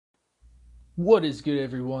What is good,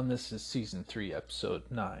 everyone? This is Season 3, Episode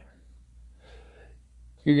 9.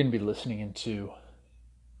 You're going to be listening into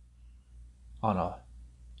on a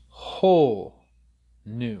whole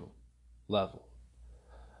new level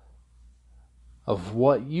of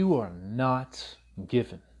what you are not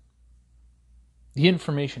given. The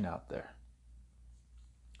information out there.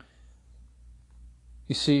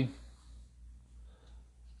 You see,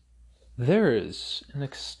 there is an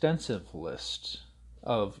extensive list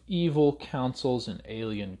of evil councils and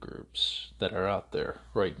alien groups that are out there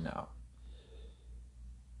right now.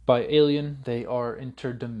 By alien, they are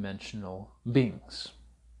interdimensional beings.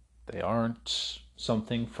 They aren't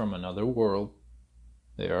something from another world.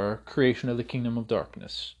 They are a creation of the kingdom of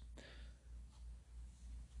darkness.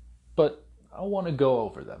 But I want to go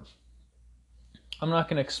over them. I'm not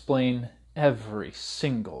going to explain every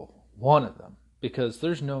single one of them because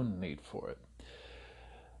there's no need for it.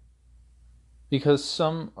 Because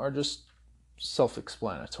some are just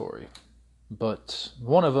self-explanatory. But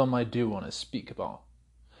one of them I do want to speak about.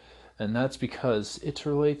 And that's because it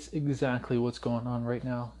relates exactly what's going on right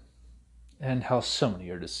now. And how so many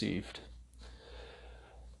are deceived.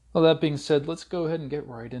 Well, that being said, let's go ahead and get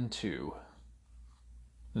right into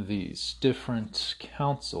these different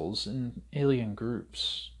councils and alien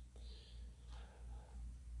groups.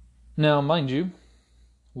 Now, mind you,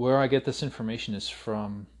 where I get this information is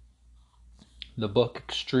from the book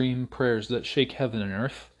Extreme Prayers That Shake Heaven and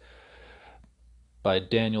Earth by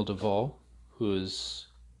Daniel Duvall, who is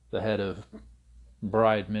the head of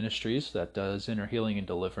Bride Ministries that does inner healing and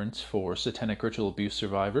deliverance for satanic ritual abuse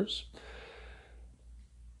survivors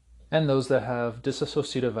and those that have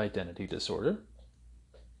dissociative identity disorder.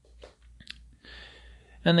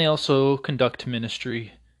 And they also conduct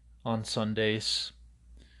ministry on Sundays,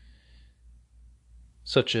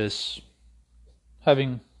 such as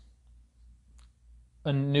having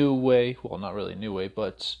a new way, well, not really a new way,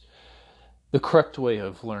 but the correct way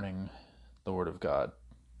of learning the Word of God.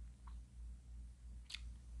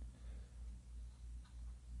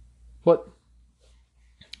 But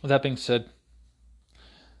with that being said,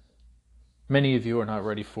 many of you are not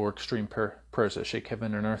ready for extreme prayers that shake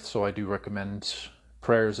heaven and earth, so I do recommend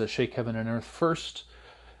prayers that shake heaven and earth first,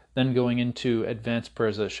 then going into advanced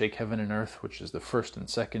prayers that shake heaven and earth, which is the first and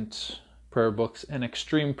second prayer books, and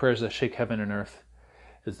extreme prayers that shake heaven and earth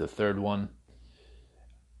is the third one.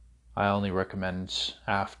 I only recommend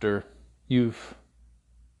after you've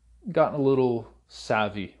gotten a little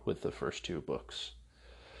savvy with the first two books.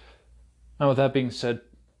 Now, with that being said,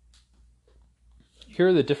 here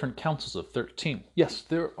are the different councils of 13. Yes,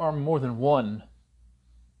 there are more than one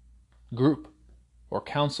group or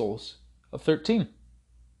councils of 13.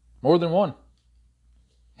 More than one.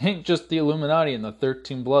 Ain't just the Illuminati and the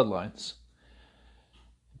 13 bloodlines.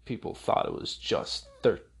 People thought it was just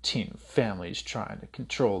 13 families trying to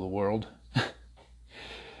control the world.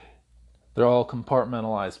 They're all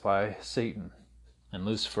compartmentalized by Satan and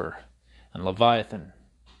Lucifer and Leviathan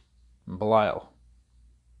and Belial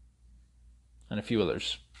and a few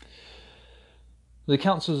others. The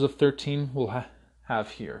councils of 13 we'll have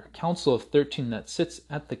here. Council of 13 that sits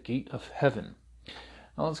at the gate of heaven.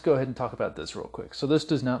 Now let's go ahead and talk about this real quick. So this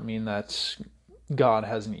does not mean that God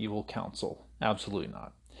has an evil council. Absolutely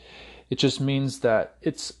not. It just means that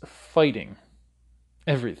it's fighting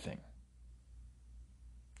everything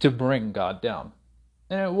to bring God down.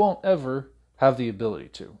 And it won't ever have the ability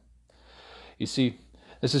to. You see,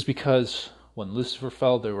 this is because when Lucifer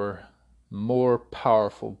fell, there were more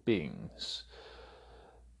powerful beings.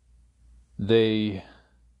 They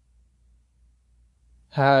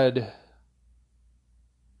had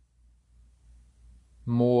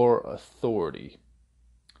more authority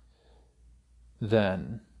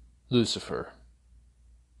than Lucifer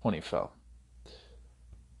when he fell.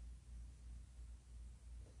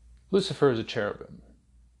 Lucifer is a cherubim.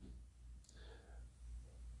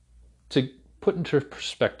 To put into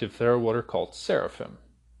perspective, there are what are called seraphim.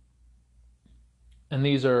 And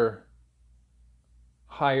these are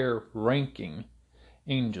higher ranking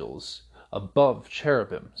angels above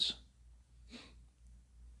cherubims.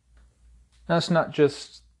 That's not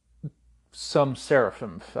just some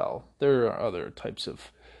seraphim fell. There are other types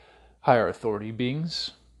of higher authority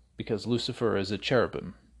beings because Lucifer is a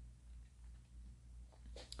cherubim.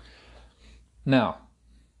 Now,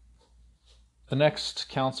 the next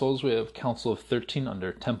councils, we have Council of 13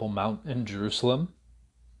 under Temple Mount in Jerusalem.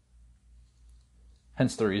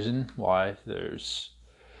 Hence the reason why there's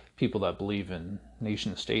people that believe in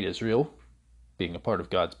nation-state Israel being a part of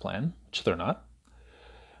God's plan, which they're not.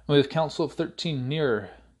 We have Council of 13 near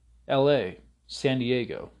LA, San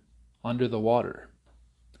Diego, under the water.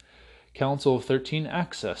 Council of 13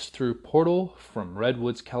 access through portal from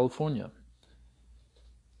Redwoods, California.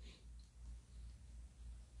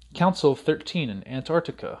 Council of 13 in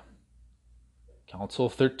Antarctica. Council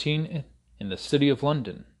of 13 in the City of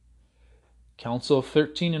London. Council of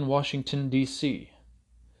 13 in Washington, D.C.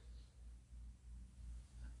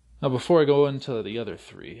 Now, before I go into the other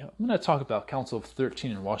three, I'm going to talk about Council of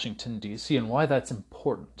 13 in Washington, D.C. and why that's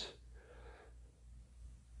important.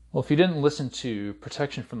 Well, if you didn't listen to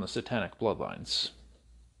Protection from the Satanic Bloodlines,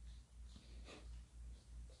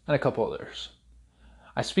 and a couple others,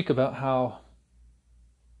 I speak about how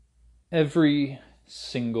every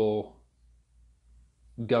single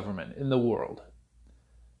government in the world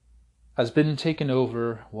has been taken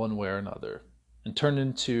over one way or another and turned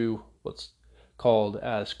into what's called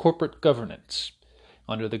as corporate governance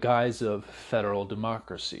under the guise of federal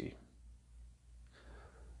democracy.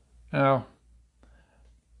 Now,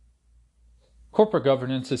 corporate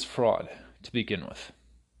governance is fraud to begin with.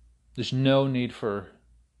 There's no need for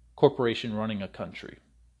corporation running a country,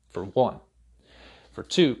 for one. For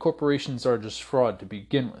two, corporations are just fraud to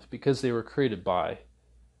begin with because they were created by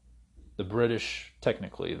the British,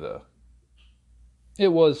 it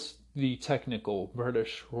was the technical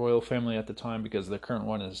British royal family at the time, because the current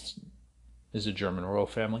one is a German royal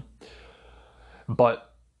family.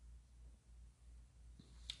 But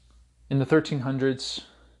in the 1300s,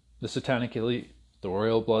 the satanic elite, the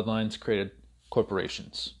royal bloodlines, created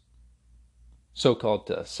corporations, so-called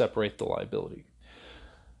to separate the liability,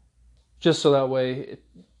 just so that way it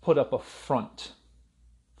put up a front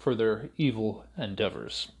for their evil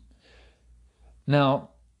endeavors. Now,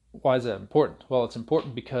 why is that important? Well, it's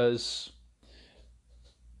important because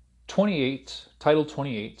Title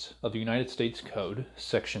 28 of the United States Code,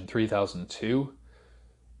 Section 3002,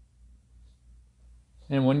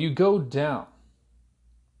 and when you go down,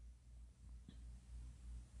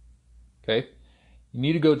 okay, you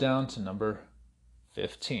need to go down to number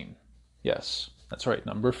 15. Yes, that's right,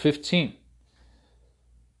 number 15.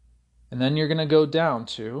 And then you're going to go down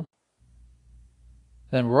to,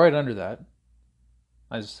 then right under that,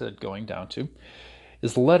 as I said, going down to,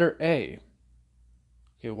 is the letter A.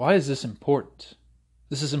 Okay, why is this important?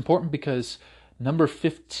 This is important because number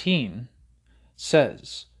 15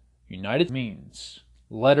 says United means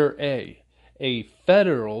letter a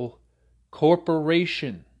federal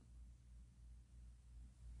corporation.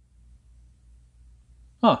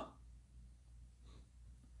 Huh.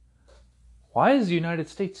 Why is the United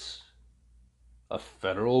States a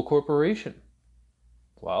federal corporation?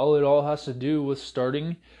 Well, it all has to do with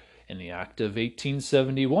starting in the Act of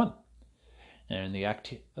 1871. And in the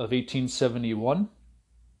Act of 1871,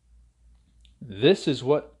 this is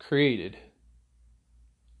what created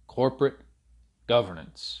corporate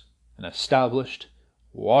governance and established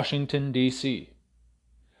Washington, D.C.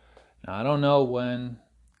 Now, I don't know when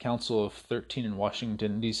Council of 13 in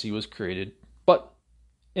Washington, D.C. was created, but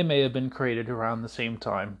it may have been created around the same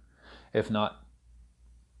time, if not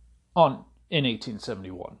in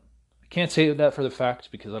 1871. I can't say that for the fact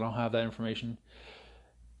because I don't have that information,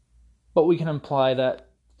 but we can imply that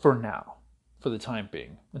for now, for the time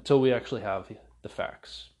being, until we actually have the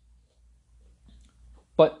facts.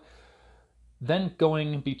 But then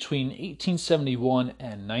going between 1871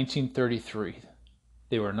 and 1933,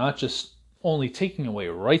 they were not just only taking away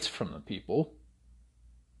rights from the people,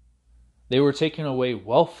 they were taking away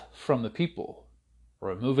wealth from the people,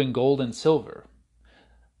 removing gold and silver.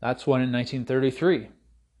 That's when in 1933,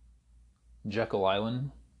 Jekyll Island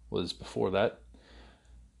was before that,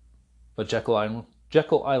 but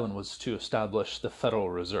Jekyll Island was to establish the Federal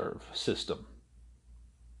Reserve System.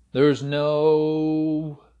 There's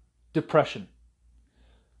no depression.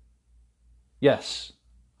 Yes,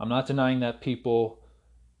 I'm not denying that people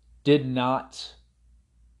did not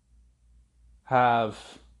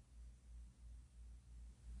have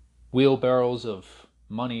wheelbarrows of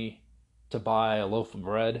money to buy a loaf of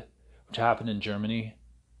bread, which happened in Germany,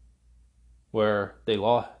 where they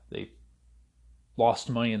lost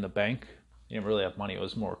money in the bank. They didn't really have money. It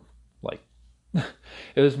was more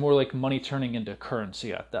like money turning into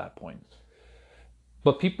currency at that point.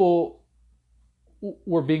 But people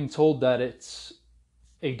were being told that it's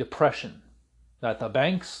a depression, that the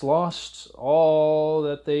banks lost all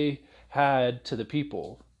that they had to the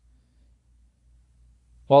people.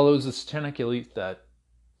 While it was the satanic elite that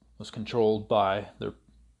was controlled by their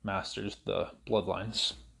masters, the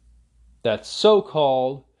bloodlines, that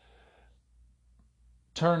so-called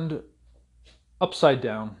turned upside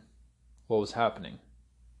down what was happening.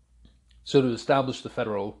 So to establish the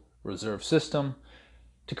Federal Reserve System,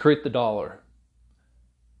 to create the dollar.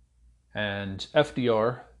 And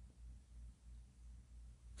FDR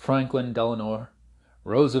Franklin Delano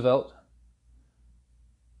Roosevelt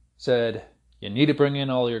said, you need to bring in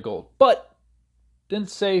all your gold. But didn't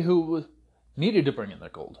say who needed to bring in their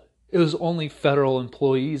gold. It was only federal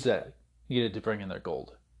employees that needed to bring in their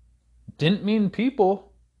gold. Didn't mean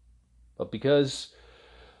people, but because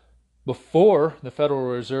before the Federal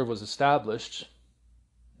Reserve was established,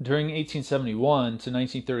 during 1871 to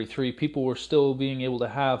 1933, people were still being able to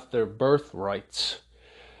have their birthrights.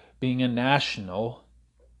 Being a national,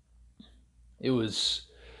 it was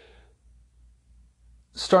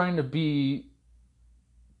starting to be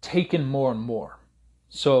taken more and more.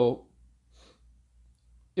 So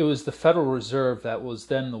it was the Federal Reserve that was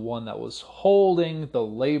then the one that was holding the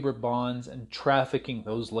labor bonds and trafficking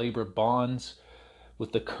those labor bonds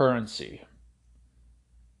with the currency.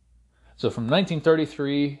 So from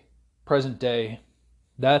 1933, present day,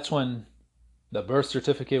 that's when the birth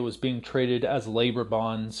certificate was being traded as labor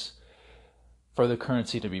bonds for the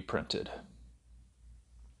currency to be printed.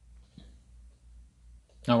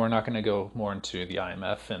 Now, we're not going to go more into the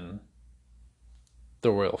IMF and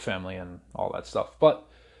the royal family and all that stuff, but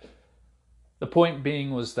the point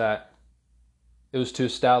being was that it was to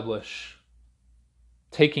establish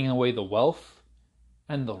taking away the wealth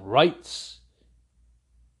and the rights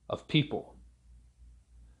of people.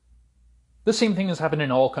 The same thing has happened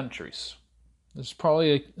in all countries. There's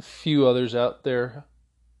probably a few others out there,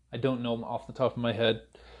 I don't know off the top of my head,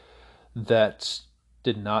 that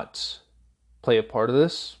did not play a part of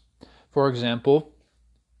this. For example,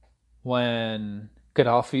 when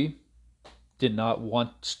Gaddafi did not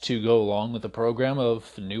want to go along with the program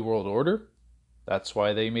of the New World Order, that's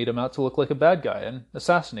why they made him out to look like a bad guy and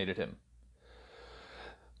assassinated him.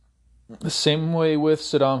 The same way with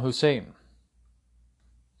Saddam Hussein.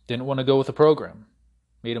 Didn't want to go with the program.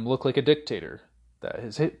 Made him look like a dictator. That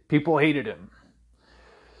his people hated him.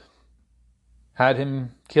 Had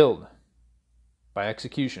him killed by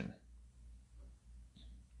execution.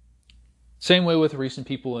 Same way with recent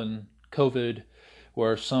people in COVID,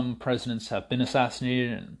 where some presidents have been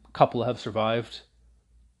assassinated and a couple have survived.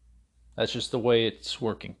 That's just the way it's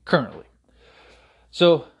working currently.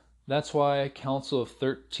 So that's why Council of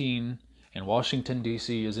 13 in Washington,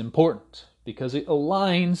 D.C. is important, because it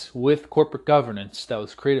aligns with corporate governance that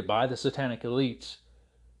was created by the satanic elites,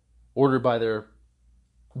 ordered by their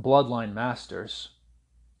bloodline masters,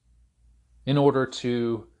 in order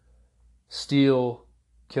to steal,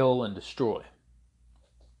 kill, and destroy.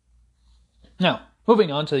 Now,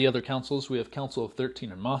 moving on to the other councils, we have Council of 13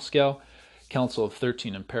 in Moscow, Council of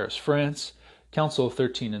 13 in Paris, France, Council of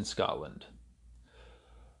 13 in Scotland.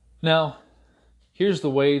 Now, here's the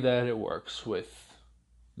way that it works with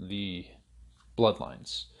the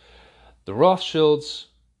bloodlines. The Rothschilds,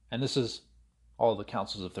 and this is all the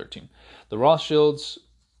councils of 13, the Rothschilds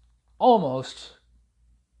almost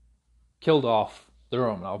killed off the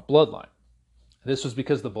Romanov bloodline. This was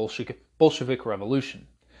because of the Bolshevik Revolution.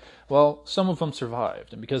 Well, some of them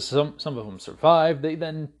survived, and because some of them survived, they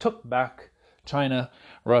then took back China,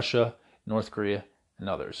 Russia, North Korea, and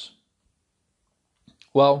others.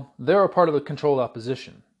 Well, they're a part of the controlled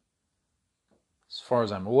opposition, as far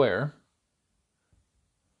as I'm aware.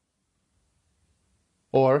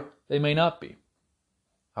 Or they may not be.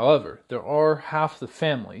 However, there are half the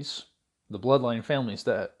families, the bloodline families,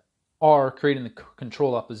 that are creating the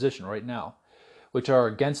controlled opposition right now, which are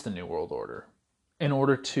against the New World Order, in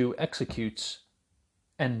order to execute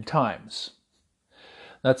end times.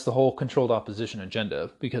 That's the whole controlled opposition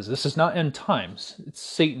agenda, because this is not end times. It's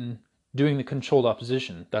Satan doing the controlled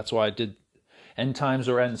opposition. That's why I did end times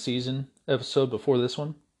or end season episode before this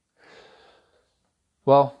one.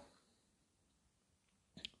 Well,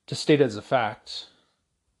 to state as a fact,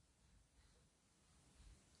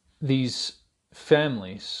 these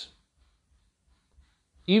families,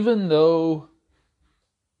 even though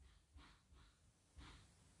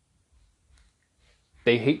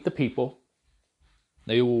they hate the people,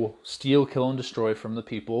 they will steal, kill, and destroy from the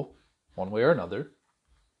people, one way or another.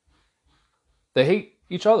 They hate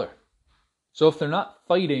each other. So if they're not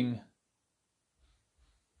fighting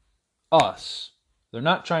us, they're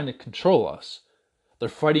not trying to control us, they're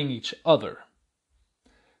fighting each other.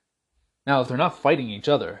 Now, if they're not fighting each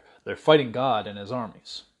other, they're fighting God and his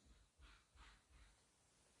armies.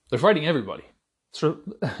 They're fighting everybody.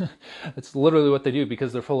 It's literally what they do,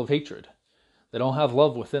 because they're full of hatred. They don't have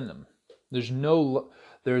love within them.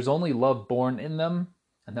 There's only love born in them,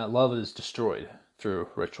 and that love is destroyed through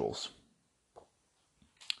rituals.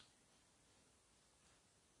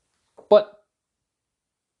 But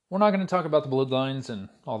we're not going to talk about the bloodlines and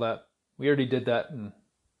all that. We already did that in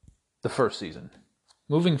the first season.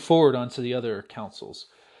 Moving forward onto the other councils,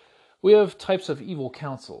 we have types of evil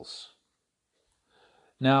counsels.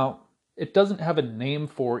 Now, it doesn't have a name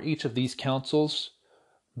for each of these counsels,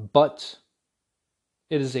 but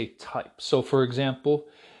it is a type. So, for example,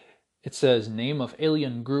 it says name of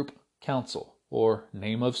alien group council, or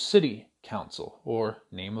name of city council, or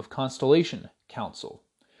name of constellation council.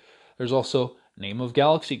 There's also name of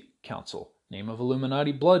galaxy council, name of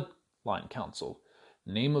Illuminati bloodline council,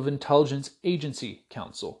 name of intelligence agency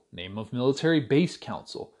council, name of military base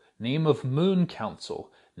council, name of moon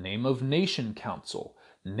council, name of nation council,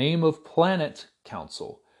 name of planet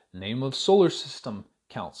council, name of solar system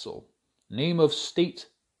council, name of state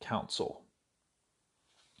council.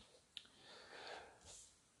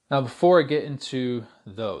 Now, before I get into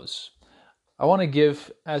those, I want to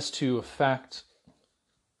give as to a fact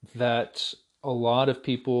that a lot of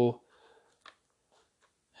people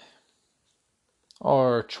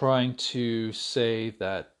are trying to say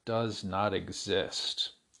that does not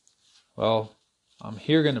exist. Well, I'm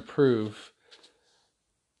here going to prove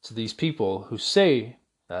to these people who say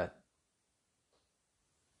that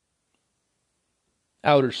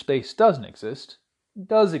outer space doesn't exist,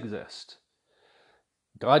 does exist.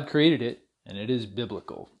 God created it, and it is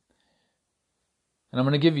biblical. And I'm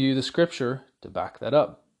going to give you the scripture to back that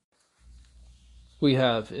up. We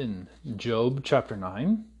have in Job chapter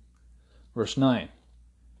 9, verse 9,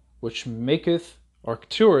 which maketh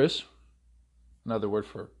Arcturus, another word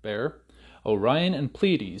for bear, Orion and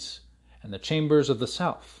Pleiades, and the chambers of the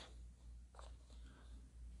south.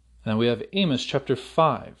 And then we have Amos chapter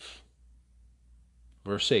 5,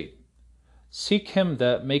 verse 8. Seek him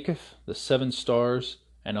that maketh the 7 stars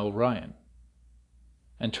and Orion,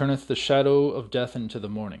 and turneth the shadow of death into the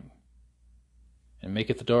morning, and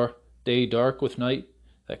maketh the day dark with night,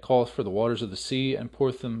 that calleth for the waters of the sea, and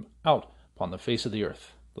poureth them out upon the face of the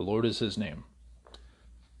earth. The Lord is his name.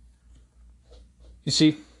 You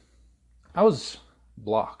see, I was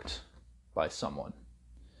blocked by someone,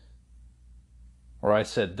 or I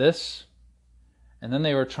said this, and then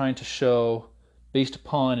they were trying to show, based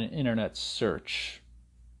upon an internet search,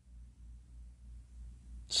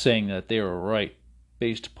 saying that they were right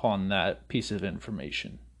based upon that piece of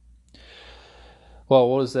information. Well,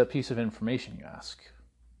 what is that piece of information, you ask?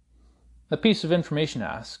 That piece of information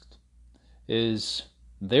asked is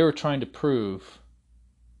they were trying to prove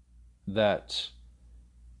that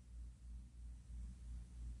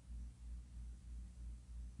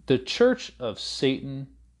the Church of Satan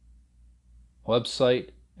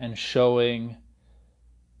website and showing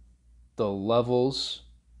the levels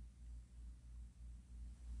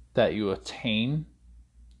that you attain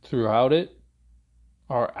throughout it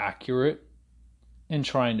are accurate in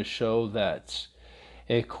trying to show that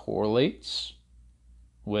it correlates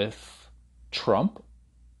with Trump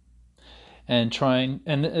and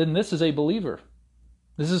this is a believer.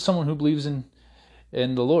 This is someone who believes in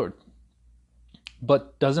the Lord,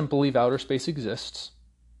 but doesn't believe outer space exists,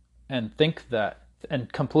 and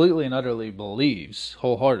completely and utterly believes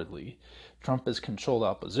wholeheartedly Trump is controlled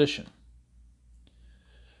opposition.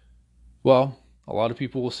 Well, a lot of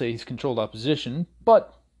people will say he's controlled opposition,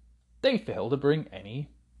 but they fail to bring any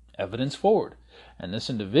evidence forward. And this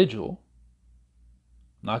individual,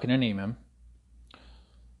 I'm not going to name him,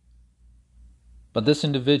 but this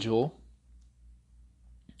individual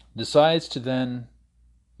decides to then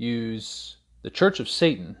use the Church of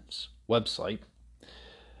Satan's website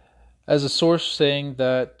as a source, saying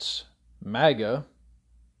that MAGA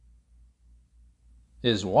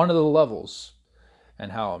is one of the levels,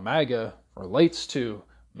 and how MAGA relates to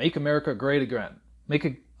Make America Great Again.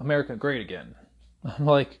 Make America Great Again. I'm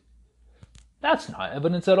like, that's not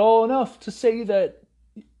evidence at all enough to say that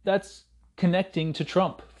that's connecting to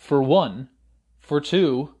Trump, for one. For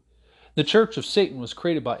two, the Church of Satan was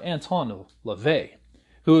created by Anton LaVey,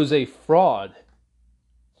 who is a fraud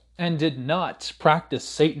and did not practice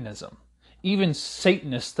Satanism. Even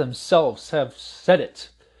Satanists themselves have said it.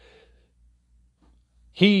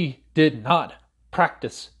 He did not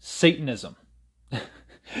practice Satanism.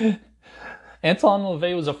 Anton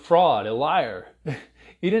LaVey was a fraud, a liar.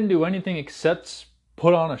 He didn't do anything except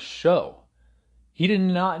put on a show. He did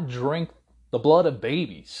not drink the blood of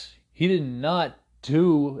babies. He did not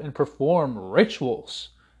do and perform rituals.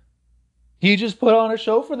 He just put on a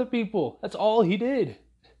show for the people. That's all he did.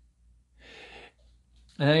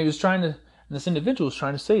 And this individual was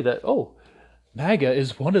trying to say that, MAGA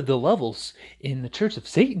is one of the levels in the Church of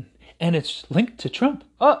Satan, and it's linked to Trump.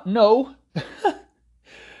 No.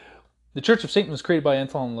 The Church of Satan was created by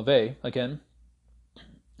Anton LaVey, again,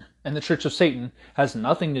 and the Church of Satan has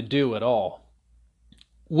nothing to do at all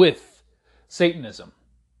with Satanism.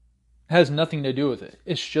 It has nothing to do with it.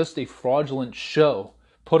 It's just a fraudulent show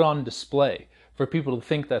put on display for people to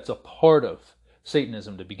think that's a part of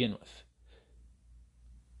Satanism to begin with.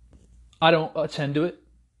 I don't attend to it.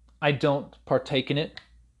 I don't partake in it.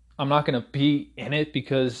 I'm not going to be in it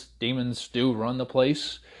because demons do run the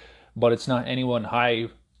place, but it's not anyone high.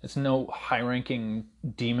 It's no high-ranking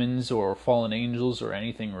demons or fallen angels or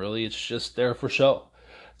anything really. It's just there for show.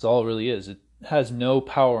 That's all it really is. It has no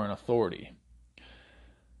power and authority.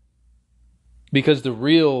 Because the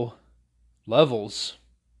real levels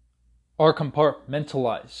are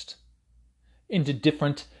compartmentalized into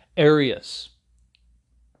different areas.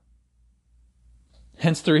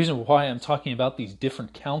 Hence the reason why I'm talking about these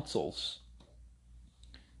different councils.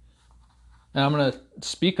 And I'm going to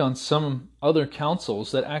speak on some other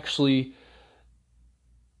councils that actually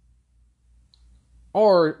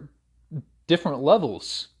are different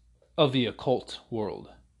levels of the occult world.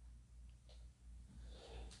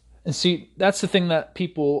 And see, that's the thing that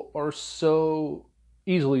people are so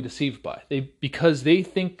easily deceived by. Because they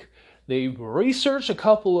think they research a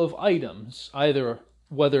couple of items, either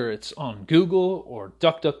whether it's on Google or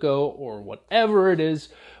DuckDuckGo or whatever it is,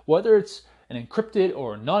 whether it's an encrypted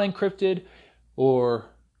or not encrypted, or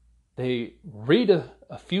they read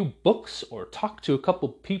a few books or talk to a couple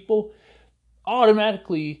people,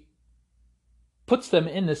 automatically puts them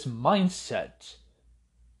in this mindset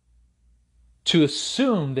to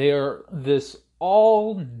assume they are this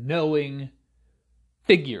all-knowing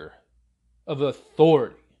figure of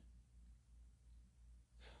authority.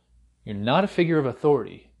 You're not a figure of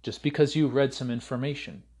authority just because you read some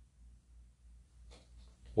information.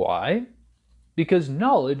 Why? Because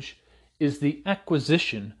knowledge is the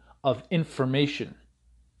acquisition of information.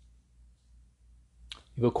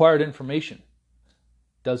 You've acquired information.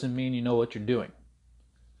 Doesn't mean you know what you're doing.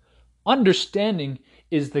 Understanding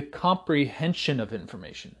is the comprehension of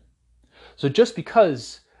information. So just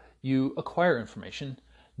because you acquire information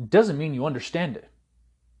doesn't mean you understand it.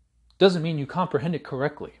 Doesn't mean you comprehend it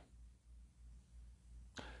correctly.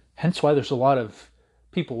 Hence why there's a lot of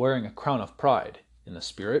people wearing a crown of pride in the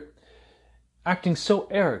spirit, acting so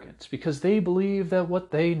arrogant because they believe that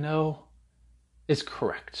what they know is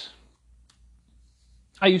correct.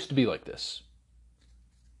 I used to be like this.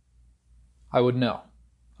 I would know.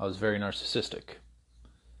 I was very narcissistic.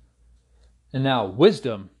 And now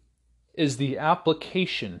wisdom is the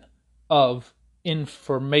application of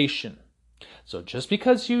information. So just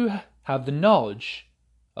because you have the knowledge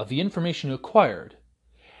of the information you acquired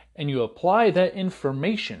and you apply that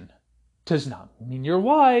information does not mean you're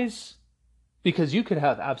wise, because you could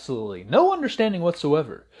have absolutely no understanding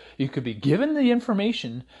whatsoever. You could be given the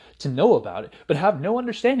information to know about it, but have no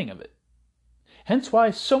understanding of it. Hence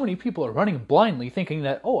why so many people are running blindly thinking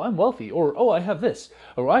that, oh, I'm wealthy, or oh, I have this,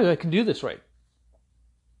 or I can do this right.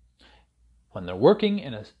 When they're working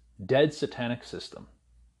in a dead satanic system.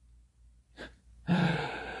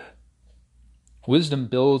 Wisdom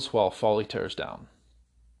builds while folly tears down.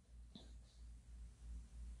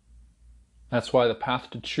 That's why the path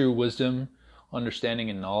to true wisdom, understanding,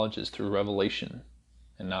 and knowledge is through revelation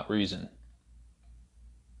and not reason.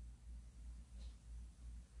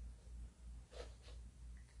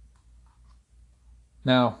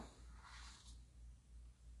 Now,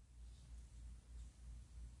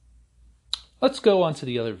 let's go on to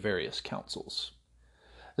the other various councils.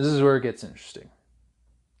 This is where it gets interesting,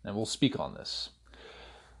 and we'll speak on this.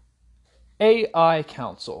 AI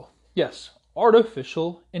Council. Yes,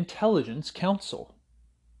 Artificial Intelligence Council.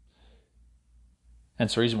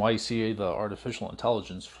 Hence the reason why you see the artificial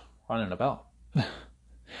intelligence running about.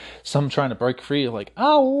 Some trying to break free, like,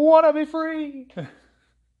 I want to be free.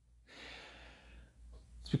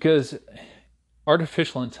 It's because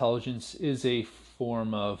artificial intelligence is a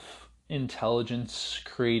form of intelligence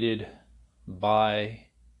created by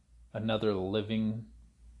another living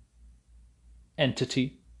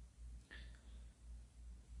entity.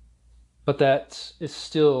 But that is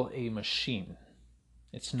still a machine.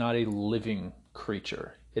 It's not a living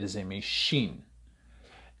creature. It is a machine.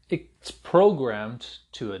 It's programmed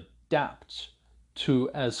to adapt to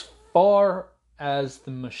as far as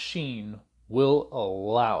the machine will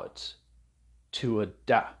allow it to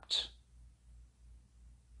adapt.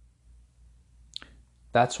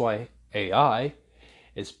 That's why AI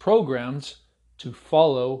is programmed to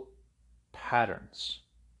follow patterns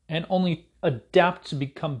and only adapt to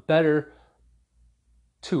become better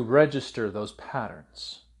to register those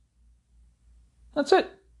patterns. That's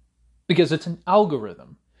it. Because it's an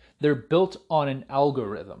algorithm. They're built on an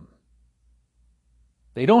algorithm.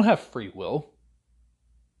 They don't have free will.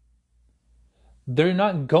 They're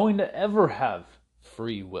not going to ever have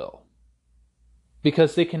free will.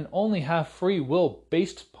 because they can only have free will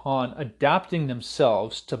based upon adapting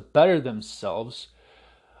themselves to better themselves,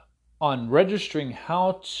 on registering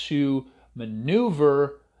how to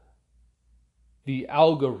maneuver the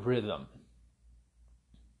algorithm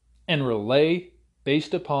and relay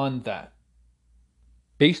based upon that,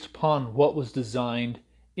 based upon what was designed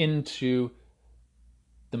into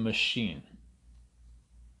the machine.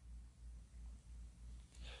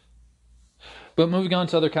 But moving on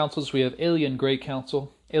to other councils, we have Alien Grey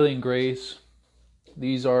Council. Alien Greys,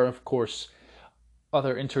 these are, of course,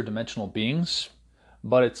 other interdimensional beings,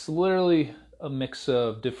 but it's literally a mix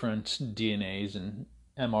of different DNAs and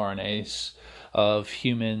mRNAs of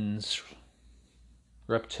humans,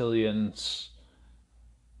 reptilians,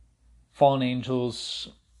 fallen angels,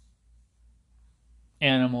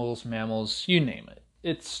 animals, mammals, you name it.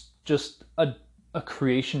 It's just a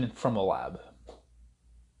creation from a lab.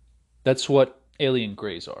 That's what Alien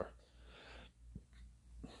Greys are.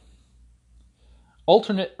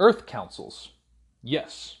 Alternate Earth councils.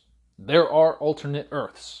 Yes, there are alternate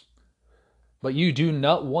Earths. But you do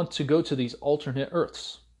not want to go to these alternate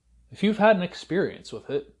Earths. If you've had an experience with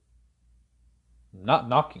it, I'm not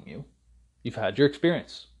knocking you. You've had your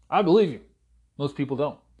experience. I believe you. Most people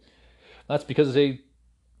don't. That's because they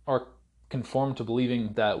are conformed to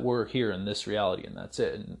believing that we're here in this reality and that's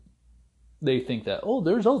it. And they think that, oh,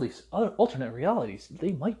 there's all these other alternate realities.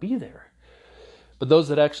 They might be there. But those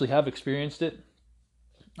that actually have experienced it,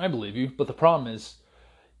 I believe you. But the problem is,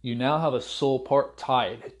 you now have a soul part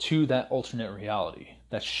tied to that alternate reality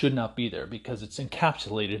that should not be there because it's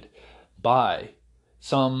encapsulated by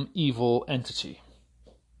some evil entity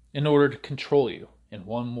in order to control you in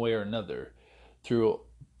one way or another through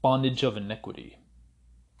bondage of iniquity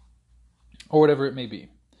or whatever it may be.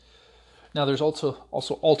 Now there's also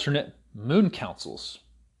alternate moon councils.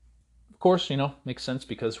 Of course, makes sense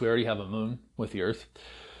because we already have a moon with the Earth.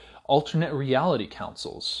 Alternate reality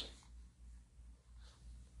councils.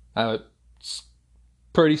 It's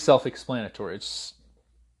pretty self-explanatory.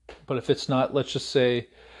 But if it's not, let's just say,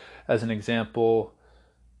 as an example,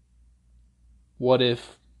 what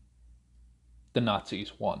if the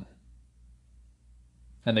Nazis won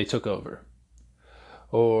and they took over?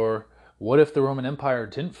 Or what if the Roman Empire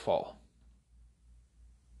didn't fall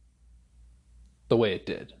the way it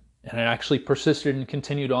did, and it actually persisted and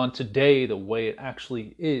continued on today the way it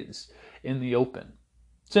actually is in the open?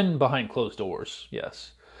 It's in behind closed doors,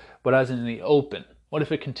 yes, but as in the open, what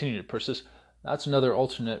if it continued to persist? That's another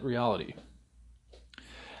alternate reality.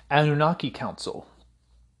 Anunnaki Council.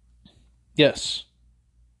 Yes,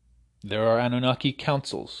 there are Anunnaki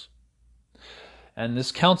councils, and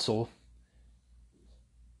this council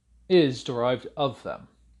is derived of them,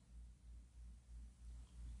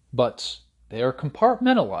 but they are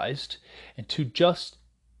compartmentalized into just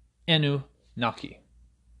Anunnaki,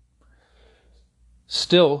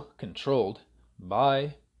 still controlled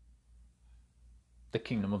by the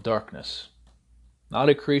kingdom of darkness, not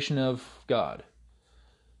a creation of God.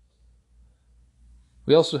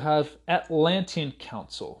 We also have Atlantean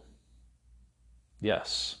Council.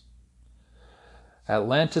 Yes,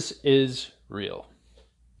 Atlantis is real.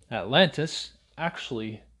 Atlantis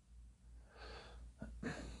actually,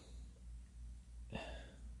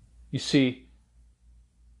 you see,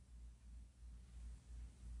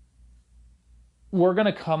 we're going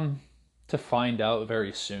to come to find out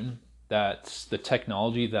very soon that the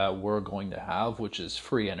technology that we're going to have, which is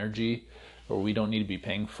free energy, or we don't need to be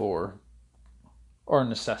paying for our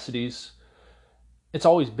necessities, it's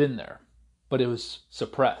always been there, but it was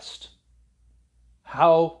suppressed.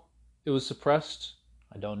 How it was suppressed,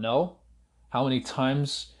 I don't know. How many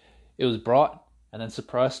times it was brought and then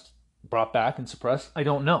suppressed, brought back and suppressed, I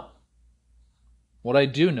don't know. What I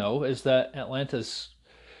do know is that Atlantis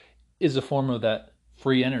is a form of that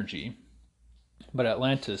free energy, but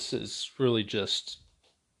Atlantis is really just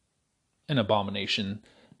an abomination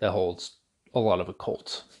that holds a lot of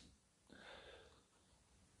occult.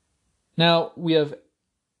 Now we have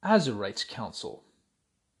Azurite Council,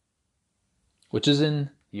 which is in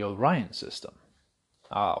the Orion system.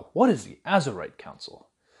 What is the Azurite Council?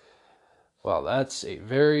 Well, that's a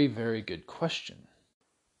very, very good question.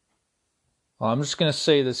 Well, I'm just going to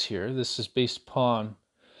say this here. This is based upon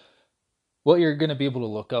what you're going to be able to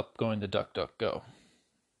look up going to DuckDuckGo.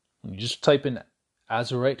 When you just type in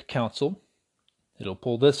Azurite Council, it'll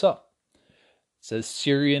pull this up. It says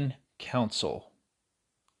Syrian Council.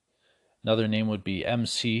 Another name would be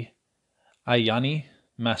MC Ayani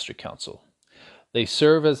Master Council. They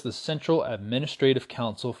serve as the Central Administrative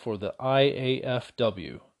Council for the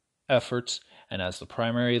IAFW efforts and as the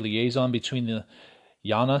primary liaison between the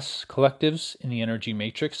Janus collectives in the energy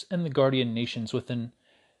matrix, and the guardian nations within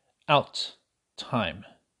out time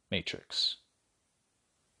matrix.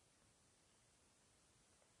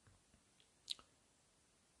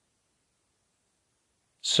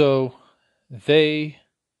 So they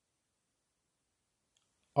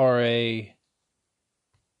are a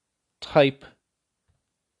type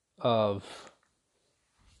of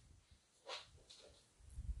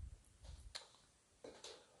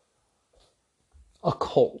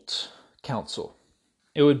occult council.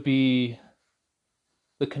 It would be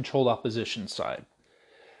the controlled opposition side,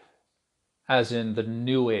 as in the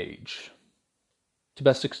New Age. To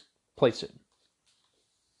best place it.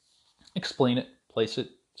 Explain it, place it,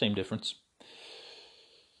 same difference.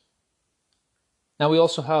 Now we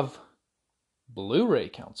also have Blu-ray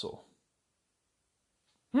Council.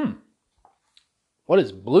 What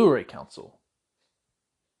is Blu-ray Council?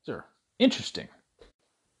 These are interesting.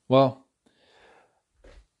 Well,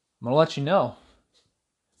 I'm going to let you know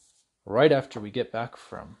right after we get back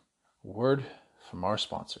from a word from our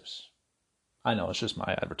sponsors. I know, it's just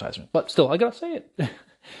my advertisement, but still, I gotta say it.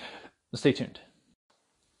 Stay tuned.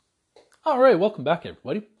 All right, welcome back,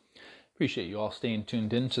 everybody. Appreciate you all staying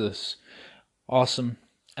tuned in to this awesome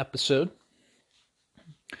episode.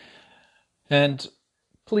 And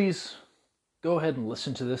please go ahead and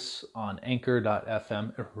listen to this on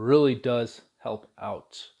anchor.fm. It really does help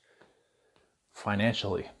out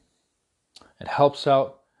financially. It helps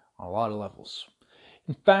out on a lot of levels.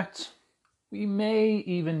 In fact, we may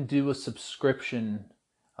even do a subscription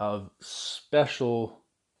of special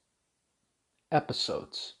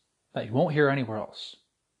episodes that you won't hear anywhere else.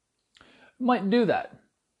 We might do that.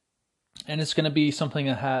 And it's going to be something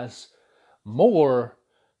that has more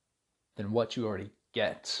than what you already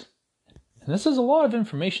get. And this is a lot of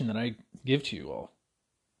information that I give to you all.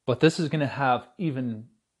 But this is going to have even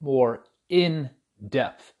more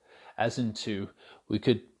in-depth, as into we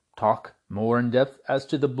could talk more in depth as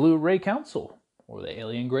to the Blu-ray Council or the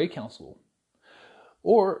Alien Grey Council.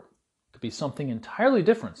 Or it could be something entirely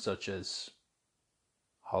different, such as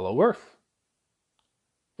Hollow Earth.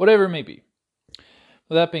 Whatever it may be.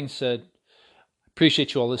 With that being said, I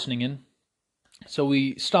appreciate you all listening in. So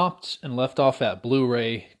we stopped and left off at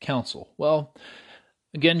Blu-ray Council. Well,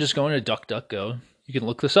 again, just going to DuckDuckGo, you can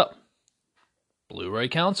look this up. Blu-ray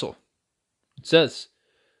Council. It says,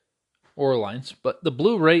 or Alliance, but the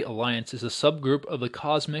Blu-ray Alliance is a subgroup of the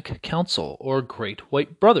Cosmic Council, or Great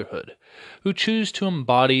White Brotherhood, who choose to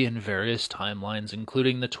embody in various timelines,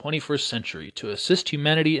 including the 21st century, to assist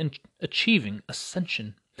humanity in achieving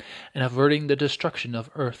ascension and averting the destruction of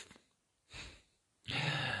Earth.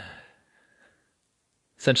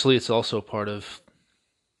 Essentially, it's also part of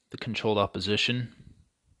the controlled opposition.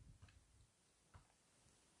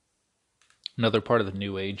 Another part of the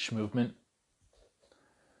New Age movement.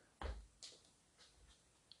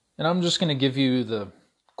 And I'm just going to give you the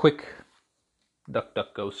quick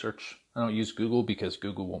DuckDuckGo search. I don't use Google because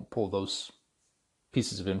Google won't pull those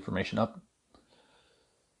pieces of information up.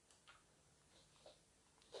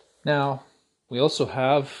 Now, we also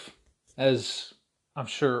have, as I'm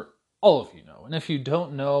sure all of you know, and if you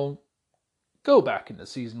don't know, go back into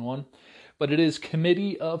season 1, but it is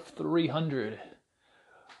Committee of 300,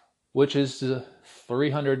 which is the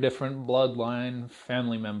 300 different bloodline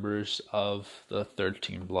family members of the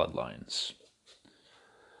 13 bloodlines.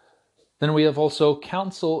 Then we have also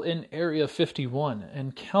Council in Area 51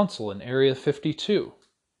 and Council in Area 52.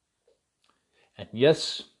 And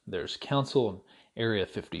yes, there's Council in Area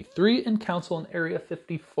 53 and Council in Area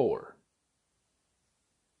 54.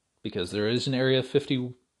 Because there is an Area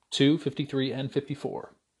 52, 53, and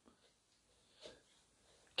 54.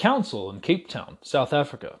 Council in Cape Town, South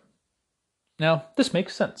Africa. Now, this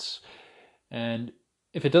makes sense. And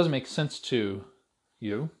if it doesn't make sense to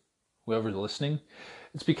you, whoever's listening,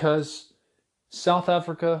 it's because South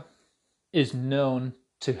Africa is known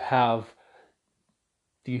to have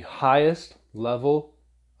the highest level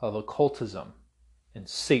of occultism and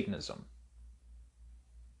Satanism.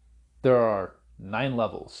 There are 9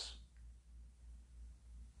 levels.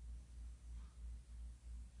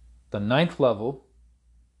 The 9th level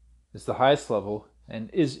is the highest level and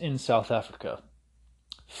is in South Africa.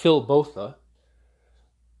 Phil Botha,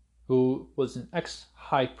 who was an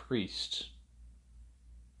ex-high priest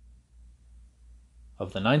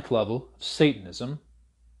of the 9th level of Satanism,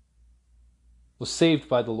 was saved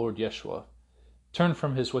by the Lord Yeshua, turned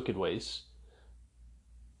from his wicked ways,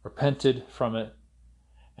 repented from it,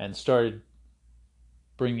 and started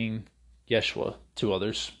bringing Yeshua to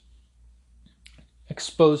others.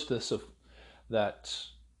 Exposed this of that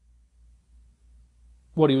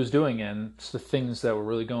what he was doing and the things that were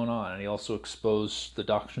really going on. And he also exposed the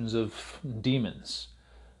doctrines of demons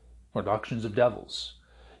or doctrines of devils.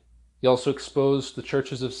 He also exposed the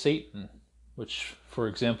churches of Satan, which, for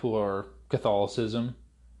example, are Catholicism,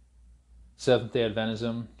 Seventh-day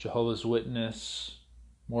Adventism, Jehovah's Witness,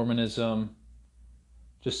 Mormonism,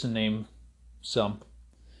 just to name some.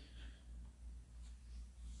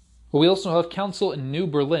 But we also have council in New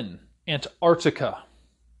Berlin, Antarctica.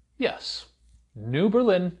 Yes, New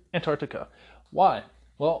Berlin, Antarctica. Why?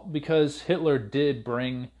 Well, because Hitler did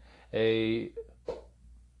bring a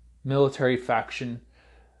military faction,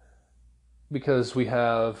 because we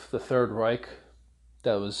have the Third Reich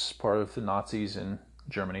that was part of the Nazis in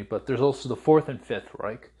Germany, but there's also the Fourth and Fifth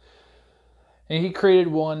Reich. And he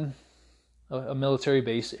created a military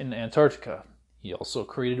base in Antarctica. He also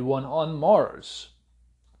created one on Mars.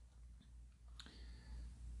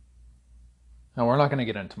 Now, we're not going to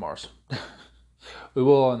get into Mars. We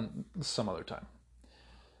will on some other time.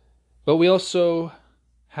 But we also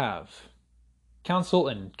have Council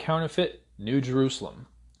in Counterfeit New Jerusalem,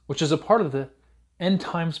 which is a part of the End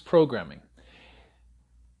Times programming.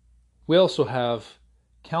 We also have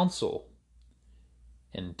Council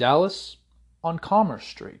in Dallas on Commerce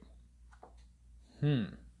Street.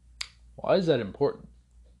 Why is that important?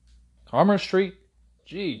 Commerce Street?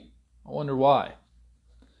 Gee, I wonder why.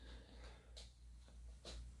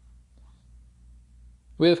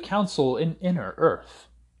 We have counsel in Inner Earth.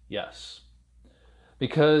 Yes.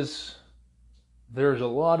 Because there's a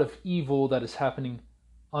lot of evil that is happening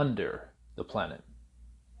under the planet.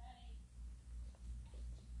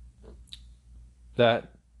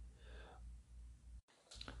 That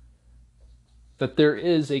there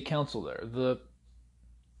is a council there. The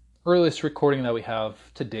earliest recording that we have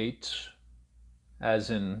to date,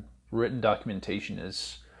 as in written documentation,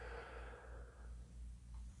 is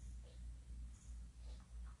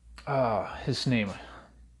his name. I'm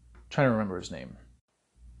trying to remember his name.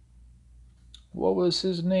 What was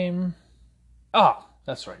his name?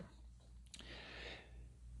 That's right.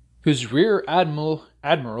 Who's Rear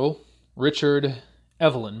Admiral Richard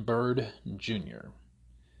Evelyn Byrd Jr.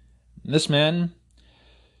 This man,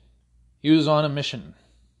 he was on a mission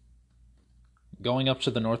going up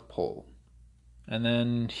to the North Pole. And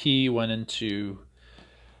then he went into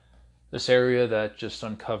this area that just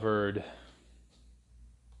uncovered.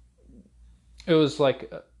 It was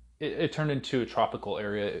like it turned into a tropical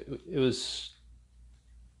area. It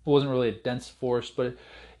wasn't really a dense forest, but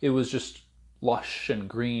it was just lush and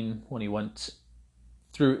green when he went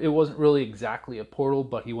through. It wasn't really exactly a portal,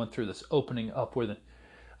 but he went through this opening up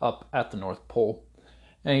up at the North Pole,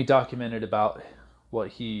 and he documented about what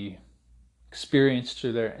he experienced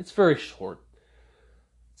through there. It's very short.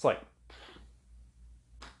 It's like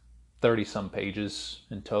 30 some pages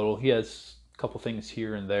in total. He has a couple things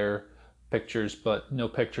here and there, pictures, but no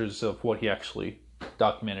pictures of what he actually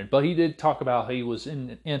documented. But he did talk about how he was in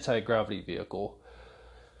an anti-gravity vehicle,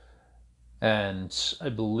 and I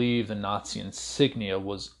believe the Nazi insignia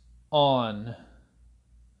was on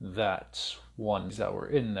that ones that were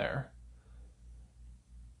in there.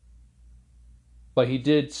 But he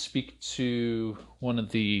did speak to one of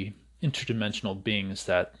the interdimensional beings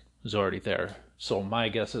that was already there. So my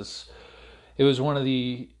guess is it was one of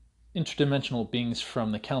the interdimensional beings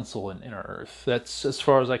from the Council in Inner Earth. That's as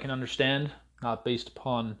far as I can understand, not based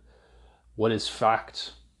upon what is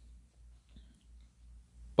fact.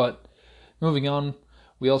 But moving on,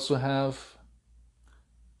 we also have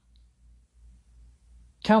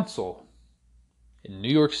Council in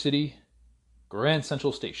New York City, Grand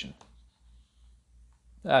Central Station.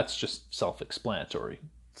 That's just self-explanatory.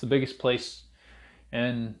 It's the biggest place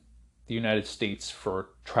in the United States for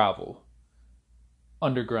travel,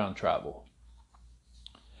 underground travel.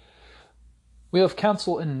 We have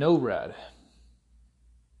Council in NORAD,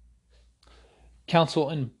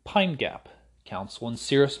 Council in Pine Gap, Council in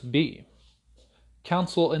Sirius B,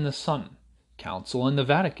 Council in the Sun, Council in the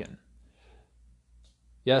Vatican.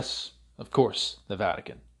 Yes, of course, the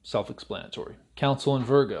Vatican. Self-explanatory. Council in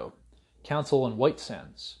Virgo, Council in White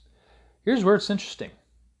Sands. Here's where it's interesting.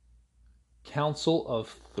 Council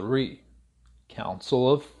of 3,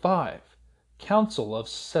 Council of 5, Council of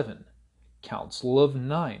 7, Council of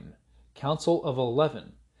 9, Council of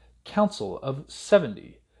 11, Council of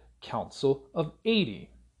 70, Council of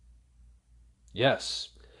 80. Yes,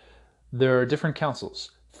 there are different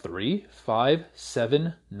councils. 3, 5,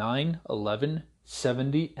 7, 9, 11,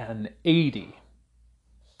 70, and 80.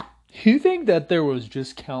 You think that there was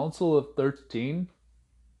just Council of 13?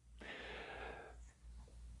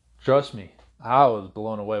 Trust me, I was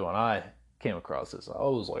blown away when I came across this. I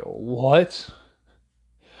was like, what?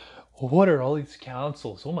 What are all these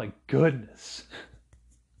councils? Oh my goodness.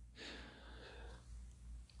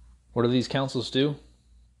 What do these councils do?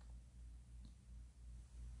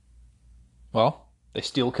 Well, they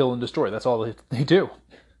steal, kill, and destroy. That's all they do.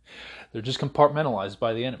 They're just compartmentalized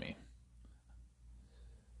by the enemy.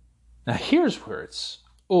 Now here's where it's,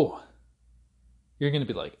 you're going to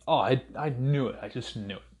be like, I knew it. I just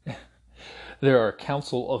knew it. There are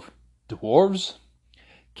council of dwarves,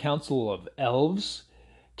 council of elves,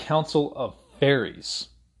 council of fairies.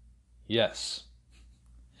 Yes.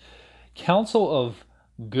 Council of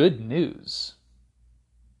good news.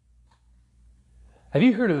 Have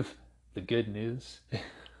you heard of the good news?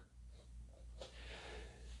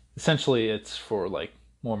 Essentially, it's for like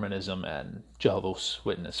Mormonism and Jehovah's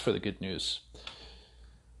Witness for the good news.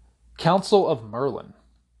 Council of Merlin.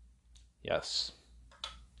 Yes.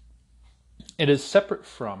 It is separate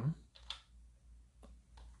from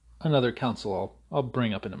another council I'll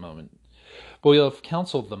bring up in a moment. But we have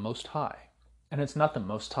Council of the Most High. And it's not the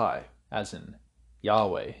Most High, as in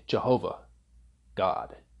Yahweh, Jehovah,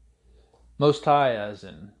 God. Most High as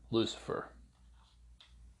in Lucifer.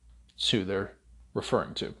 It's who they're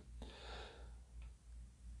referring to.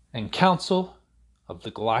 And Council of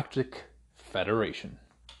the Galactic Federation.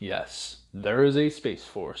 Yes, there is a space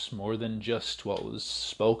force more than just what was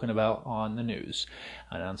spoken about on the news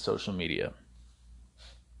and on social media.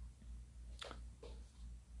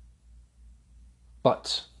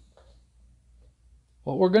 But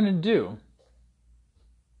what we're going to do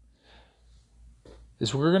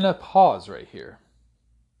is we're going to pause right here.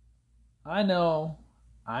 I know.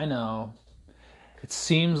 It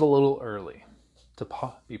seems a little early to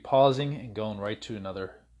be pausing and going right to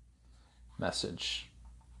another message.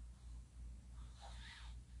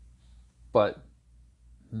 But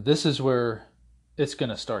this is where it's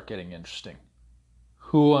going to start getting interesting.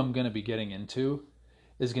 Who I'm going to be getting into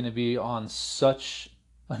is going to be on such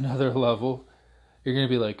another level. You're going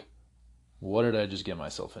to be like, what did I just get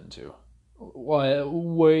myself into? Why,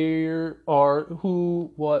 where, are,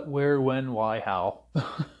 who, what, where, when, why, how?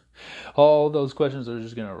 All those questions are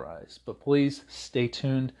just going to arise. But please stay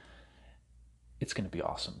tuned. It's going to be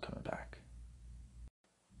awesome coming back.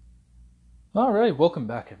 All right, welcome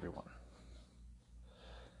back, everyone.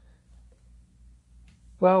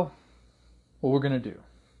 Well, what we're going to do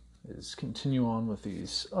is continue on with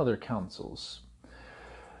these other councils.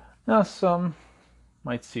 Now, some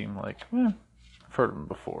might seem like, I've heard of them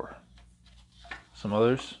before. Some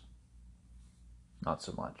others, not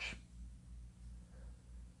so much.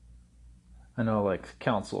 I know, like the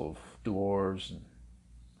Council of Dwarves and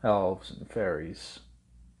Elves and Fairies.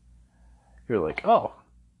 You're like, oh,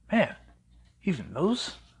 man, even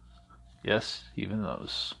those? Yes, even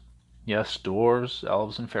those. Yes, dwarves,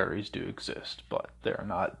 elves, and fairies do exist, but they're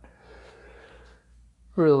not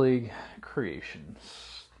really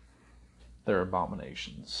creations. They're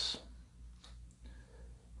abominations.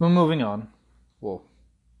 But moving on, we'll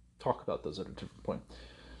talk about those at a different point.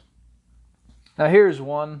 Now here's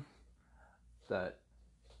one that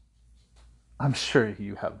I'm sure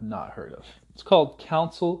you have not heard of. It's called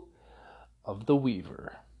Council of the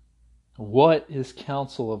Weaver. What is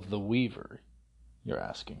Council of the Weaver, you're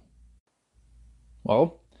asking?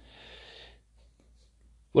 Well,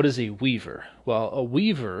 what is a weaver? Well, a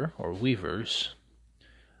weaver, or weavers,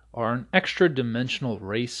 are an extra-dimensional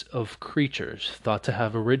race of creatures thought to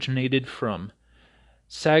have originated from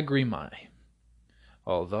Sagrimai.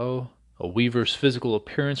 Although a weaver's physical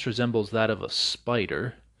appearance resembles that of a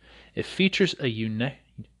spider, it features a unique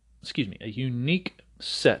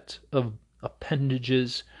set of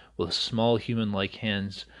appendages with small human-like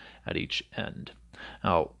hands at each end.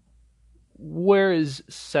 Now, where is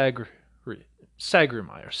Sagrimai or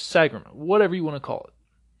Sagrima, whatever you want to call it?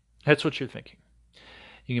 That's what you're thinking.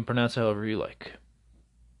 You can pronounce it however you like.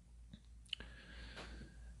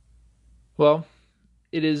 Well,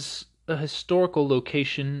 it is a historical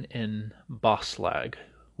location in Boslag,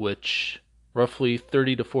 which roughly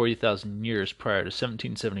 30 to 40,000 years prior to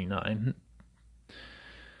 1779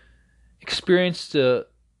 experienced a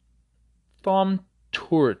thaumaturgical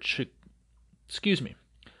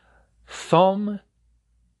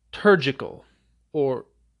or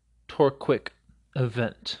Torquic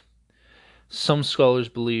event. Some scholars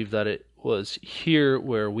believe that it was here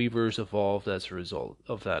where weavers evolved as a result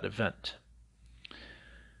of that event.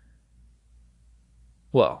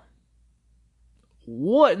 Well,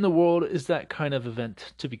 what in the world is that kind of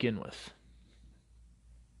event to begin with?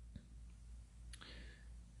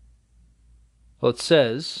 Well, it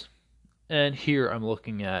says, and here I'm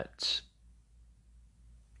looking at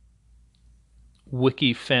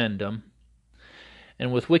Wiki Fandom,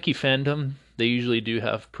 and with Wiki Fandom, they usually do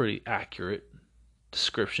have pretty accurate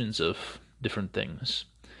descriptions of different things.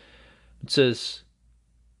 It says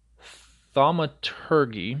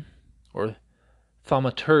thaumaturgy, or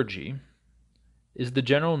thaumaturgy, is the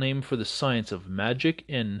general name for the science of magic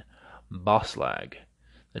in Boslag.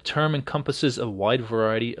 The term encompasses a wide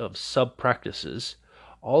variety of sub-practices,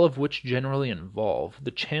 all of which generally involve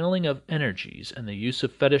the channeling of energies and the use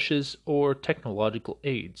of fetishes or technological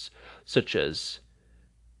aids, such as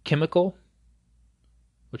chemical,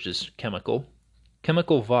 which is chemical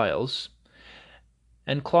vials,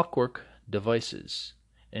 and clockwork devices.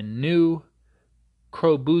 And new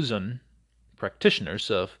Crobuzon practitioners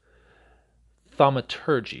of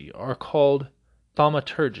thaumaturgy are called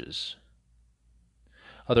thaumaturges.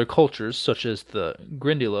 Other cultures, such as the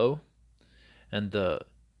Grindilo and the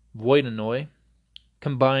Voidinoi,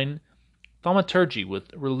 combine thaumaturgy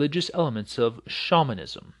with religious elements of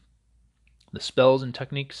shamanism. The spells and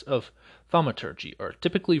techniques of thaumaturgy are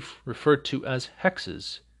typically referred to as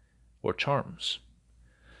hexes or charms.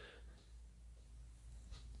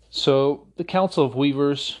 So, the Council of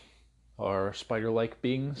Weavers are spider-like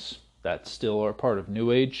beings that still are part of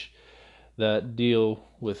New Age that deal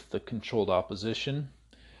with the controlled opposition,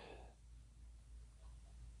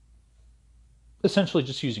 essentially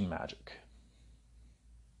just using magic,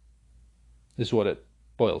 is what it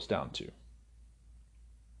boils down to.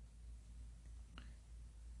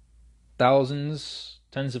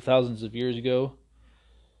 Tens of thousands of years ago,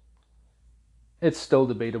 it's still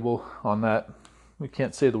debatable on that. We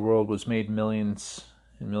can't say the world was made millions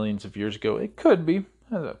and millions of years ago. It could be,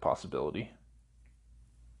 as a possibility.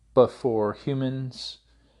 But for humans,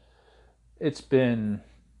 it's been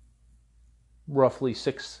roughly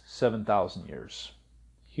 7,000 years.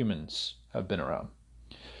 Humans have been around.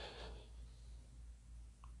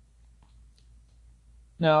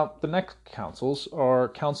 Now, the next councils are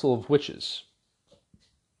Council of Witches.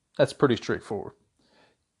 That's pretty straightforward.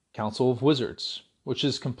 Council of Wizards, which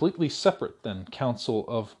is completely separate than Council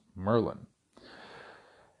of Merlin.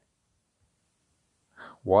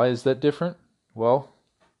 Why is that different? Well,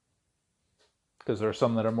 because there are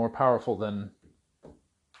some that are more powerful than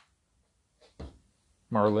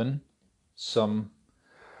Merlin. Some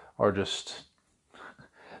are just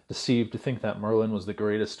deceived to think that Merlin was the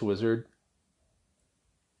greatest wizard.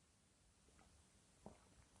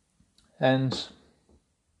 And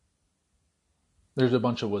there's a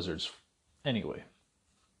bunch of wizards anyway.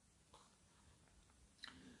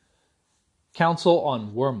 Council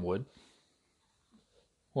on Wormwood.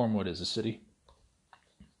 Wormwood is a city.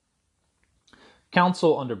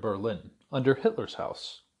 Council under Berlin, under Hitler's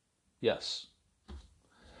house. Yes,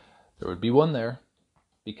 there would be one there,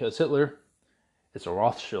 because Hitler is a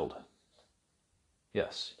Rothschild.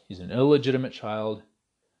 Yes, he's an illegitimate child,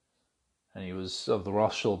 and he was of the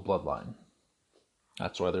Rothschild bloodline.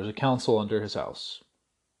 That's why there's a council under his house.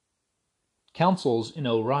 Councils in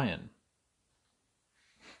Orion.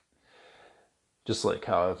 Just like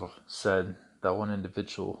how I've said that one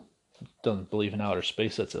individual doesn't believe in outer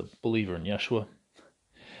space, that's a believer in Yeshua.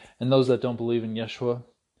 And those that don't believe in Yeshua,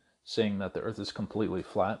 saying that the earth is completely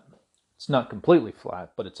flat. It's not completely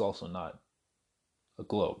flat, but it's also not a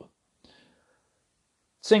globe.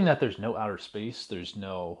 Saying that there's no outer space, there's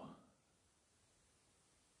no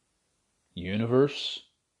universe,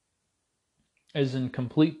 is in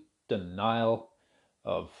complete denial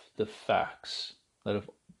of the facts that have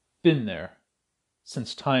been there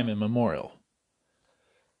since time immemorial.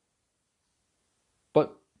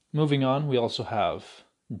 But moving on, we also have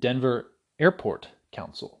Denver Airport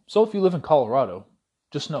Council. So if you live in Colorado,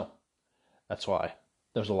 just know that's why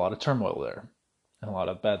there's a lot of turmoil there and a lot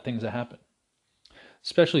of bad things that happen.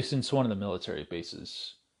 Especially since one of the military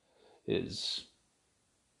bases is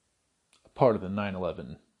a part of the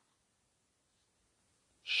 9/11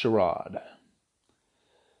 charade.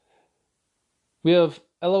 We have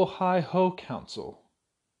Elohai-Ho Council,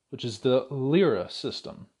 which is the Lyra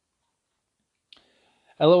system.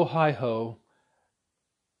 Elohai-Ho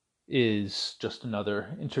is just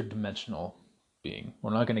another interdimensional being.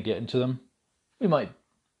 We're not going to get into them. We might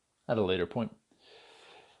at a later point.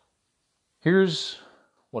 Here's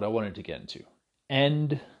what I wanted to get into.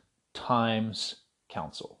 End Times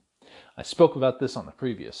Council. I spoke about this on the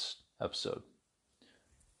previous episode.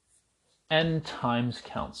 End Times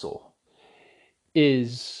Council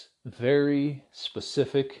is very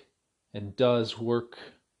specific and does work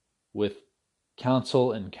with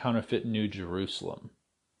Council and Counterfeit New Jerusalem,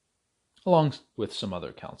 along with some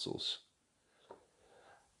other councils.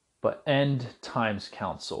 But End Times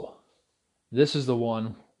Council, this is the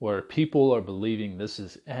one where people are believing this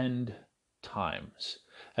is end times.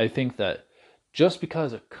 I think that just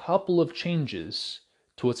because a couple of changes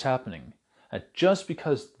to what's happening, and just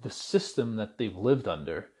because the system that they've lived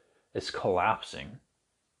under is collapsing,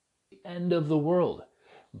 the end of the world.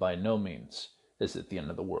 By no means is it the end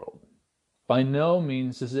of the world. By no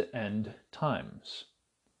means is it end times.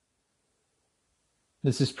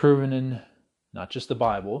 This is proven in not just the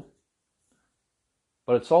Bible,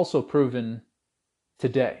 but it's also proven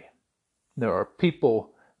today. There are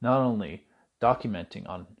people not only documenting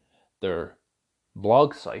on their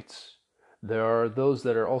blog sites, there are those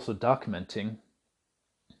that are also documenting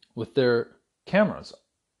with their cameras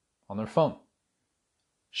on their phone,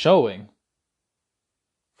 showing,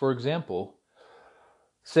 for example,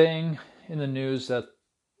 saying in the news that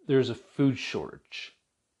there's a food shortage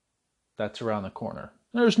that's around the corner.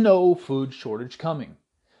 There's no food shortage coming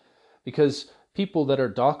because people that are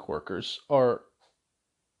dock workers are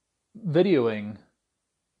videoing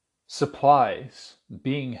supplies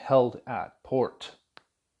being held at port.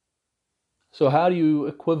 So how do you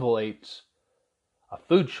equivalate a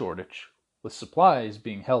food shortage with supplies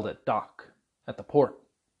being held at dock at the port?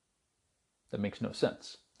 That makes no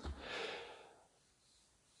sense.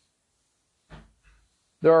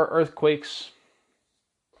 There are earthquakes.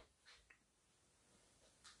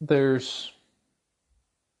 There's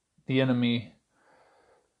the enemy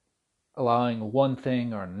allowing one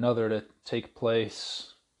thing or another to take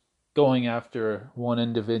place, going after one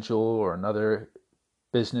individual or another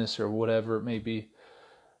business or whatever it may be.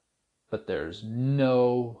 But there's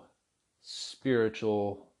no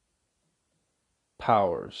spiritual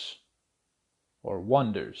powers or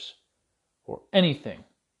wonders or anything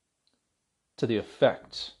to the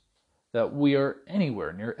effect that we are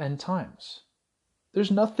anywhere near end times.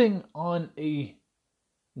 There's nothing on a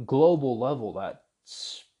global level that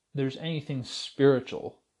there's anything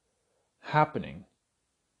spiritual happening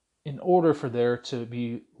in order for there to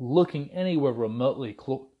be looking anywhere remotely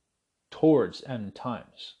towards end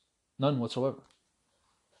times. None whatsoever.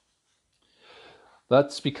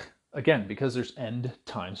 That's because there's end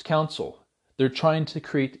times council. They're trying to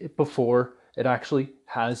create it before it actually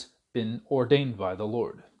has been ordained by the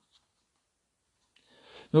Lord.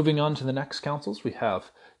 Moving on to the next councils, we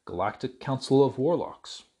have Galactic Council of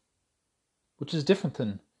Warlocks, which is different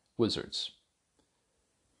than wizards.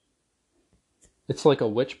 It's like a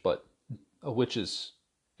witch, but a witch is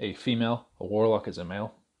a female, a warlock is a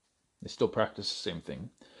male. They still practice the same thing.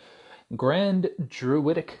 Grand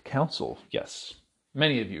Druidic Council. Yes,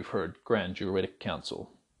 many of you have heard Grand Druidic Council.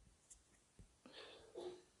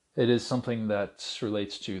 It is something that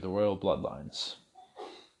relates to the royal bloodlines.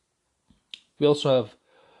 We also have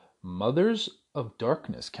Mothers of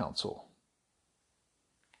Darkness Council.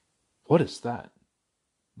 What is that?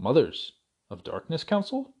 Mothers of Darkness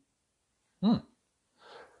Council?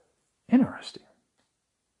 Interesting.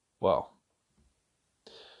 Well,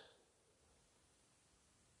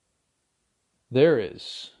 there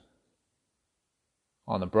is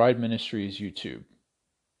on the Bride Ministries YouTube.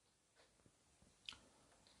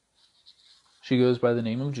 She goes by the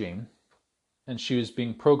name of Jane, and she was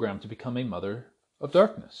being programmed to become a mother of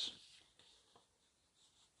darkness.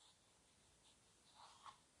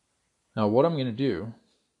 Now, what I'm going to do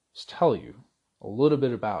is tell you a little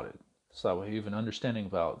bit about it, so that way you have an understanding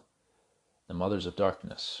about the Mothers of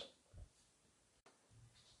Darkness.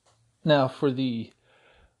 Now, for the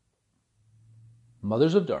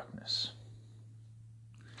Mothers of Darkness,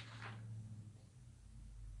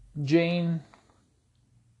 Jane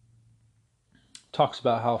talks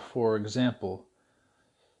about how, for example,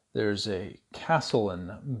 there's a castle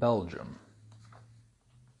in Belgium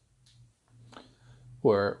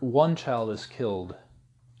where one child is killed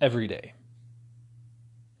every day.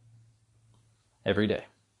 Every day.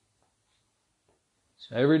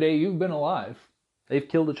 So every day you've been alive, they've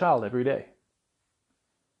killed a child every day.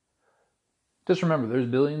 Just remember, there's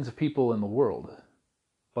billions of people in the world,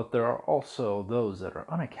 but there are also those that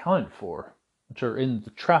are unaccounted for, which are in the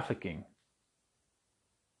trafficking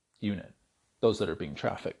unit. Those that are being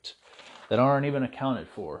trafficked, that aren't even accounted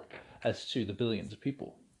for as to the billions of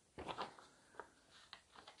people.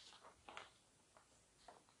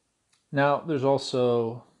 Now, there's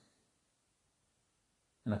also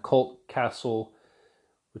an occult castle,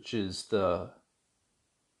 which is the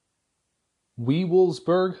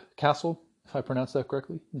Wewelsburg Castle, if I pronounce that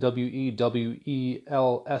correctly. Wewelsburg,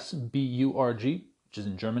 which is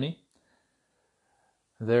in Germany.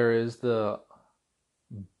 There is the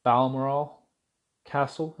Balmoral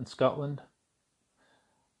Castle in Scotland.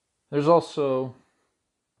 There's also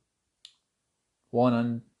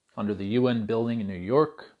one under the UN building in New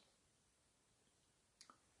York,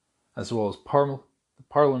 as well as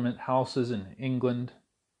Parliament houses in England.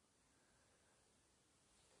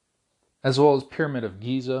 as well as Pyramid of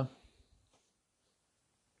Giza.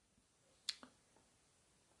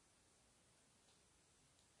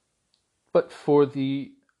 But for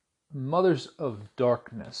the Mothers of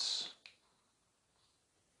Darkness,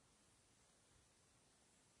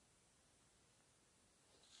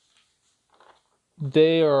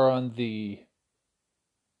 they are on the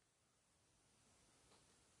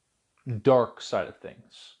dark side of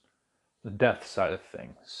things, the death side of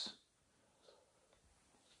things.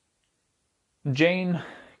 Jane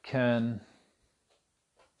can,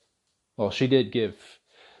 well, she did give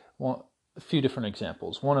a few different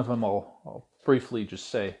examples. One of them I'll briefly just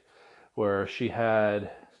say, where she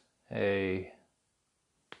had a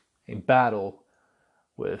battle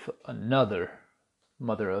with another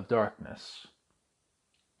Mother of Darkness.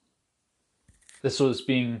 This was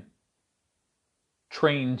being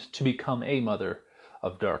trained to become a Mother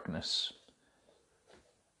of Darkness.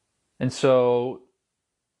 And so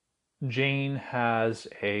Jane has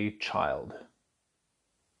a child,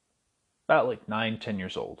 about like 9-10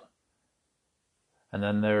 years old. And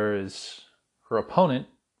then there is her opponent,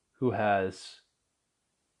 who has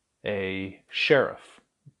a sheriff,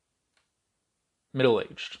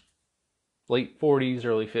 middle-aged, late 40s,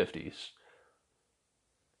 early 50s.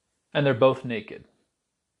 And they're both naked.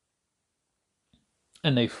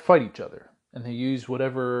 And they fight each other. And they use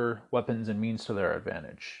whatever weapons and means to their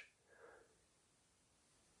advantage.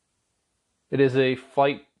 It is a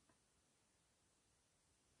fight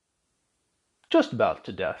just about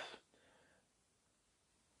to death.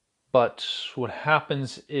 But what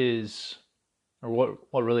happens is, or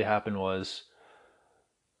what really happened was,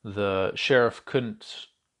 the sheriff couldn't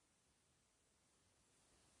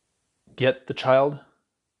get the child,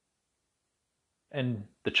 and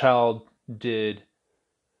the child did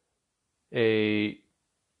it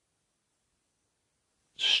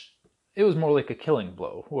was more like a killing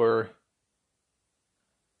blow, where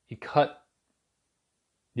he cut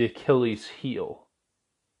the Achilles heel,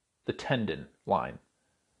 the tendon line.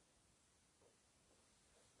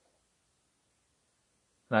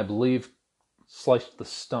 And I believe sliced the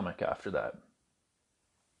stomach after that.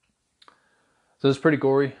 So it's pretty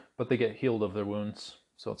gory, but they get healed of their wounds.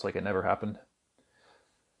 So it's like it never happened.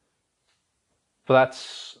 But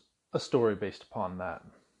that's a story based upon that.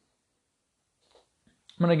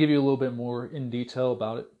 I'm going to give you a little bit more in detail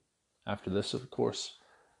about it after this, of course.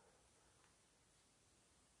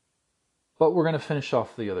 But we're going to finish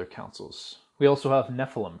off the other councils. We also have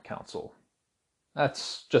Nephilim Council.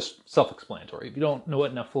 That's just self-explanatory. If you don't know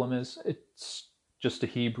what Nephilim is, it's just a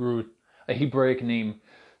Hebraic name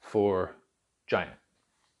for giant.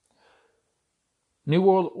 New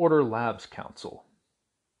World Order Labs Council.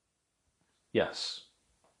 Yes.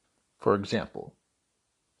 For example,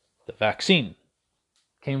 the vaccine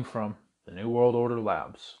came from the New World Order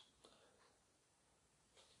Labs.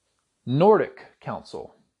 Nordic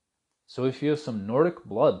Council. So if you have some Nordic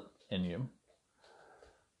blood in you,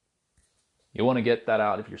 you want to get that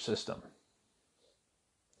out of your system.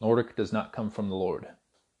 Nordic does not come from the Lord.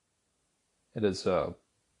 It is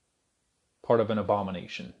part of an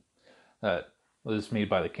abomination that was made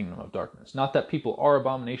by the kingdom of darkness. Not that people are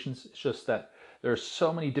abominations, it's just that there are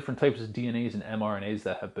so many different types of DNAs and mRNAs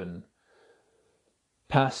that have been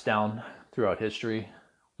passed down throughout history.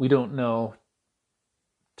 We don't know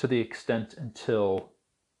to the extent until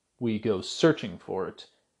we go searching for it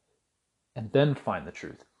and then find the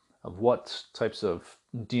truth of what types of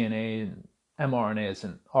DNA and mRNAs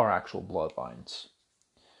in our actual bloodlines.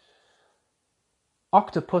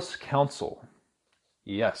 Octopus Council.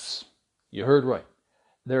 Yes, you heard right.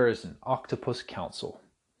 There is an Octopus Council.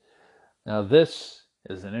 Now this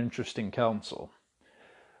is an interesting council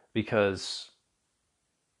because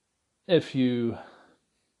if you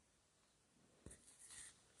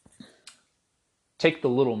take The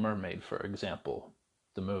Little Mermaid, for example,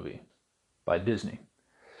 the movie by Disney,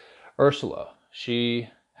 Ursula, she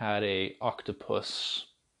had a octopus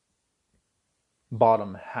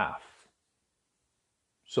bottom half.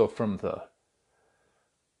 So from the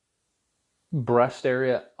breast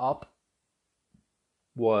area up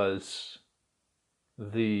was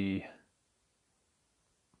the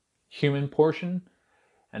human portion,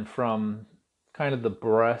 and from kind of the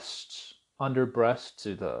breast, under breast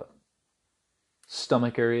to the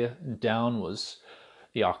stomach area down was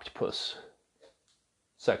the octopus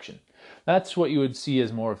section. That's what you would see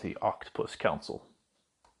as more of the Octopus Council.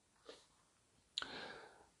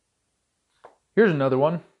 Here's another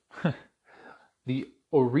one. The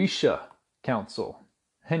Orisha Council.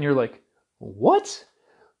 And you're like, what?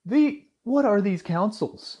 What are these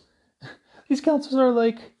councils? These councils are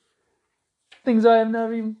like things I have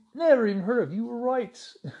never even heard of. You were right.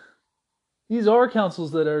 These are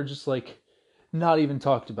councils that are just like not even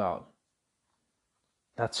talked about.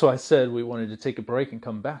 That's why I said we wanted to take a break and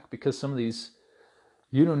come back, because some of these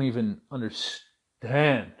you don't even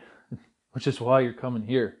understand, which is why you're coming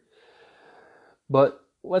here. But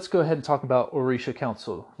let's go ahead and talk about Orisha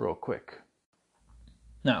Council real quick.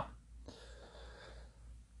 Now,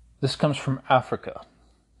 this comes from Africa.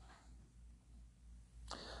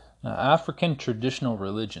 Now, African traditional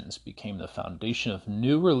religions became the foundation of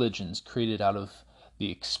new religions created out of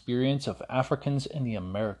the experience of Africans in the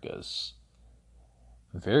Americas,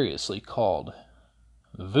 variously called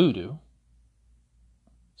voodoo,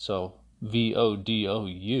 so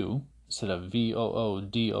V-O-D-O-U instead of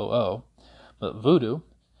V-O-O-D-O-O, but voodoo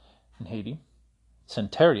in Haiti,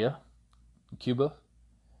 Santeria in Cuba,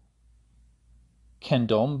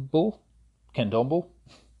 Candomblé,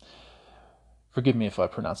 forgive me if I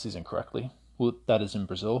pronounce these incorrectly, that is in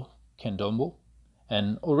Brazil, Candomblé,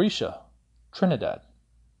 and Orisha, Trinidad.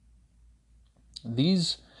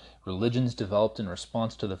 These religions developed in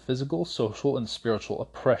response to the physical, social, and spiritual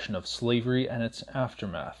oppression of slavery and its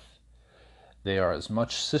aftermath. They are as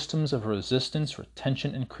much systems of resistance,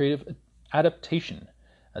 retention, and creative adaptation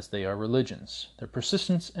as they are religions. Their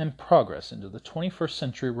persistence and progress into the 21st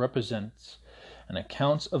century represents an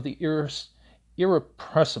account of the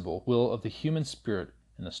irrepressible will of the human spirit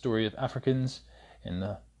in the story of Africans in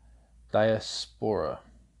the diaspora.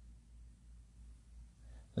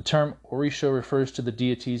 The term Orisha refers to the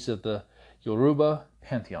deities of the Yoruba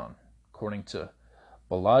pantheon. According to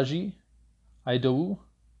Bolaji Idowu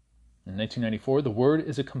in 1994, the word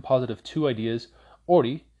is a composite of two ideas,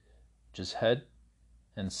 Ori, which is head,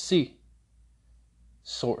 and Si,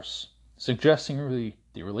 source, suggesting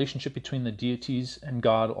the relationship between the deities and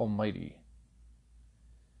God Almighty.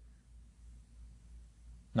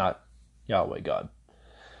 Not Yahweh God.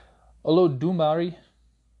 Olodumare,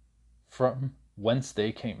 from whence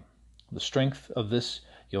they came. The strength of this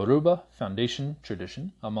Yoruba foundation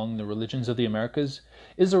tradition among the religions of the Americas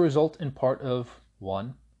is a result in part of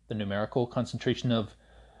 1. The numerical concentration of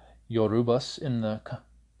Yorubas in the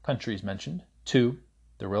countries mentioned, 2.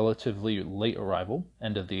 The relatively late arrival,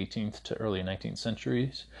 end of the 18th to early 19th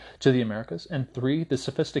centuries, to the Americas, and 3. The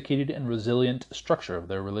sophisticated and resilient structure of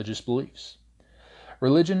their religious beliefs.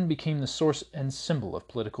 Religion became the source and symbol of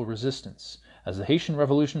political resistance, as the Haitian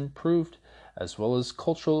Revolution proved, as well as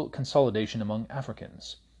cultural consolidation among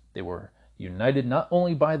Africans. They were united not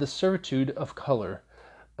only by the servitude of color,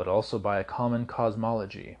 but also by a common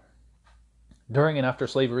cosmology. During and after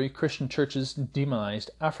slavery, Christian churches demonized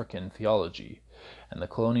African theology, and the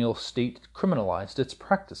colonial state criminalized its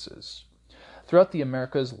practices. Throughout the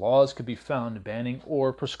Americas, laws could be found banning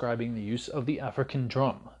or prescribing the use of the African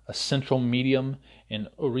drum, a central medium in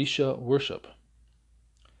Orisha worship.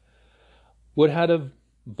 What had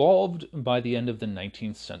evolved by the end of the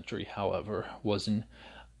 19th century, however, was an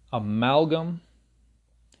amalgam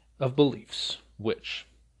of beliefs which,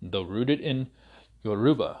 though rooted in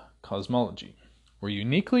Yoruba cosmology, were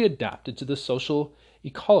uniquely adapted to the social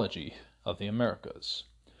ecology of the Americas.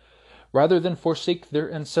 Rather than forsake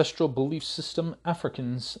their ancestral belief system,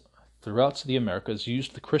 Africans throughout the Americas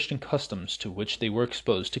used the Christian customs to which they were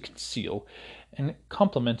exposed to conceal and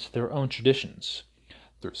complement their own traditions.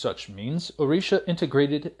 Through such means, Orisha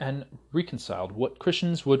integrated and reconciled what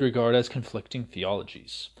Christians would regard as conflicting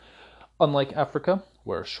theologies. Unlike Africa,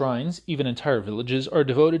 where shrines, even entire villages, are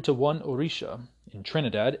devoted to one Orisha, in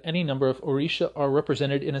Trinidad, any number of Orisha are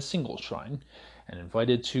represented in a single shrine and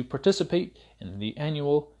invited to participate in the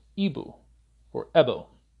annual Ibu, or Ebo,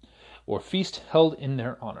 or feast held in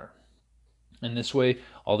their honor. In this way,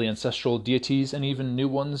 all the ancestral deities and even new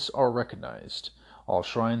ones are recognized. All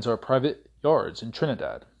shrines are private yards in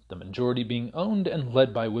Trinidad, the majority being owned and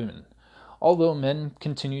led by women. Although men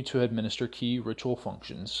continue to administer key ritual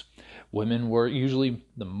functions, women were usually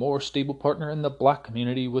the more stable partner in the black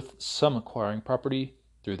community, with some acquiring property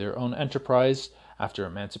through their own enterprise after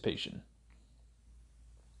emancipation.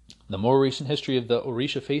 The more recent history of the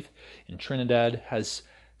Orisha faith in Trinidad has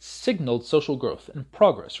signaled social growth and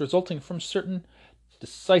progress resulting from certain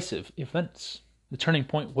decisive events. The turning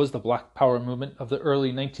point was the Black Power movement of the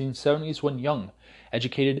early 1970s, when young,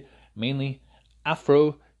 educated, mainly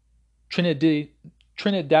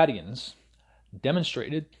Afro-Trinidadians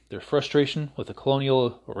demonstrated their frustration with the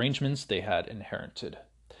colonial arrangements they had inherited.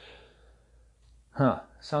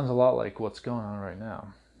 Sounds a lot like what's going on right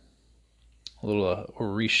now. A little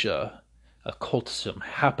Orisha occultism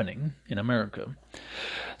happening in America.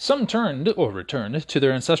 Some turned or returned to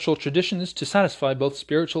their ancestral traditions to satisfy both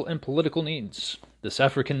spiritual and political needs. This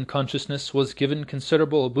African consciousness was given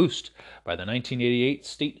considerable boost by the 1988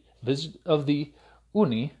 state visit of the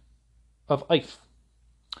UNI of Ife,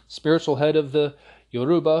 spiritual head of the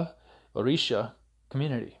Yoruba Orisha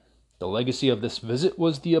community. The legacy of this visit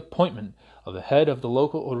was the appointment of the head of the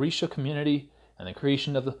local Orisha community and the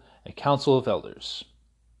creation of a council of elders.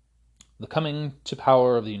 The coming to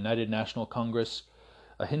power of the United National Congress,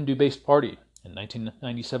 a Hindu-based party, in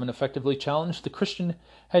 1997 effectively challenged the Christian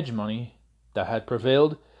hegemony that had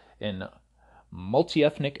prevailed in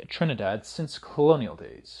multi-ethnic Trinidad since colonial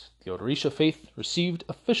days. The Orisha faith received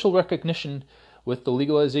official recognition with the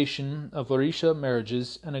legalization of Orisha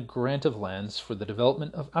marriages and a grant of lands for the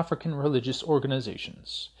development of African religious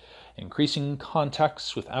organizations. Increasing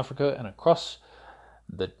contacts with Africa and across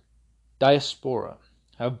the diaspora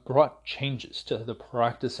have brought changes to the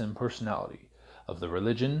practice and personality of the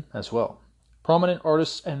religion as well. Prominent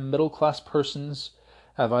artists and middle-class persons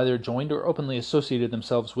have either joined or openly associated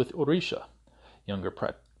themselves with Orisha. Younger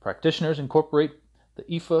practitioners incorporate the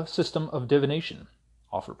Ifa system of divination,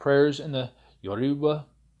 offer prayers in the Yoruba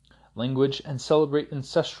language, and celebrate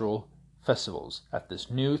ancestral festivals at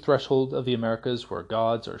this new threshold of the Americas where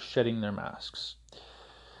gods are shedding their masks.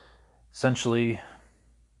 Essentially,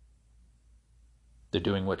 they're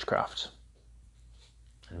doing witchcraft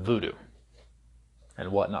and voodoo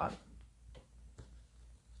and whatnot.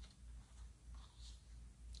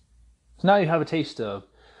 So now you have a taste of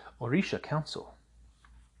Orisha Council.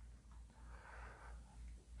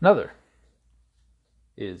 Another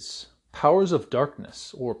is Powers of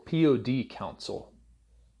Darkness, or POD Council.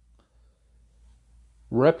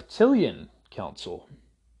 Reptilian Council.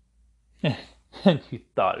 And you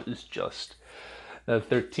thought it was just the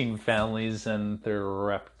 13 families and their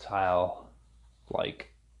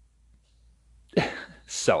reptile-like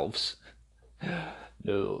selves.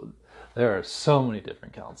 No, there are so many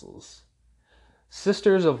different councils.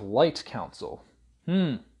 Sisters of Light Council.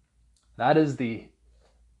 That is the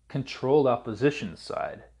controlled opposition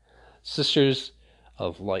side. Sisters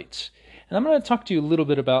of Light. And I'm going to talk to you a little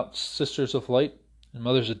bit about Sisters of Light and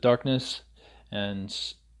Mothers of Darkness, and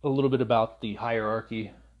a little bit about the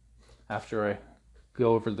hierarchy after I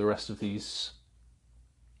go over the rest of these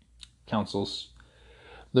councils.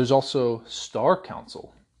 There's also Star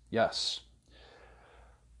Council. Yes.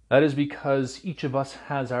 That is because each of us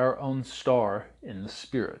has our own star in the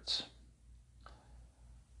spirit.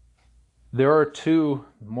 There are 2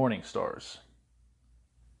 morning stars.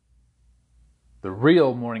 The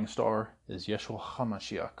real morning star is Yeshua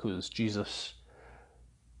HaMashiach, who is Jesus,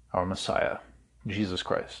 our Messiah, Jesus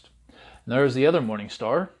Christ. And there is the other morning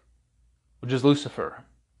star, which is Lucifer,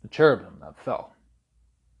 the cherubim that fell.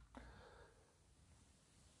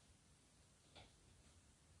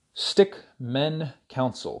 Stick Men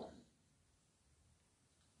Council.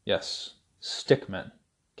 Yes, Stick Men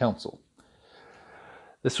Council.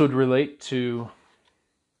 This would relate to...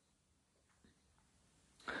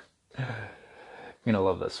 You're going to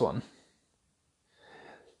love this one.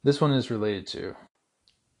 This one is related to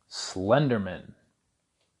Slenderman.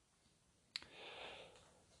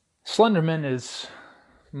 Slenderman is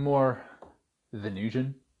more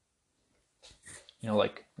Venusian,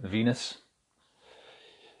 like Venus,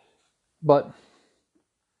 but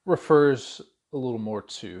refers a little more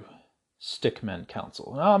to Stickmen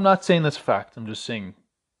Council. Now, I'm not saying that's fact, I'm just saying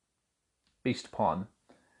based upon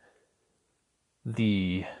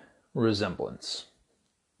the resemblance.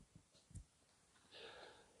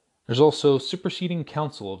 There's also Superseding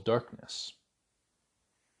Council of Darkness.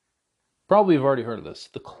 Probably you've already heard of this.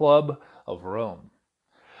 The Club of Rome.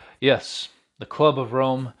 Yes, the Club of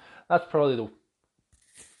Rome. That's probably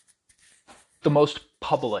the most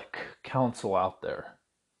public council out there.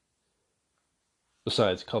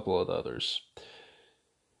 Besides a couple of the others.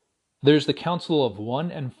 There's the Council of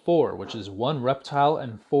 1 and 4, which is 1 reptile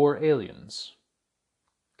and 4 aliens.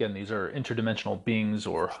 Again, these are interdimensional beings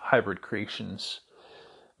or hybrid creations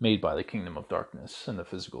made by the Kingdom of Darkness and the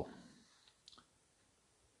physical.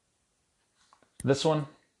 This one,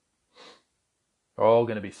 are all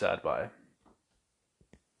going to be sad by.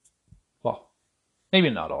 Well, maybe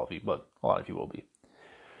not all of you, but a lot of you will be.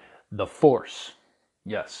 The Force.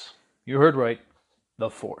 Yes, you heard right. The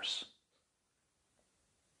Force.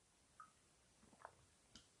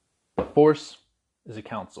 The Force is a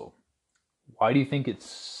council. Why do you think it's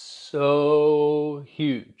so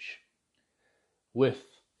huge with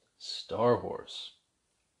Star Wars?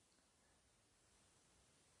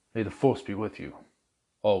 May the Force be with you,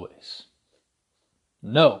 always.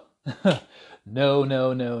 No.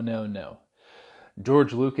 No.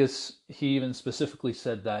 George Lucas, he even specifically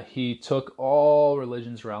said that he took all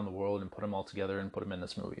religions around the world and put them all together and put them in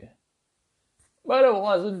this movie. But it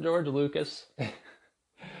wasn't George Lucas.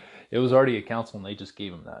 It was already a council and they just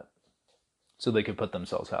gave him that so they could put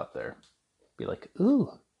themselves out there. Be like,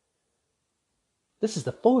 ooh, this is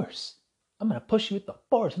the Force. I'm going to push you with the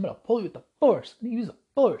Force. I'm going to pull you with the Force. I'm going to use the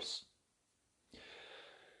Force.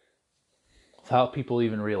 Without people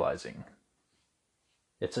even realizing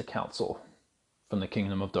it's a council from the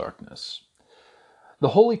Kingdom of Darkness. The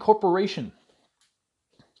Holy Corporation.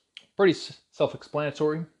 Pretty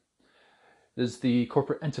self-explanatory. It is the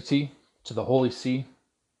corporate entity to the Holy See,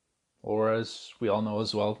 or as we all know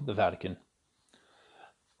as well, the Vatican.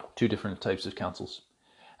 Two different types of councils.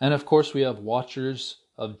 And of course we have Watchers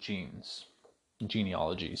of Genes,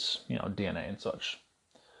 genealogies, DNA and such.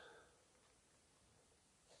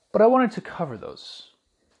 But I wanted to cover those.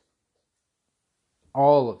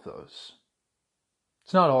 All of those.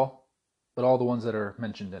 It's not all, but all the ones that are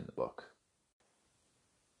mentioned in the book.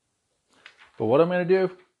 But what I'm going to do,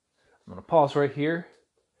 I'm going to pause right here,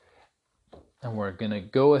 and we're going to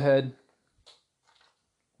go ahead,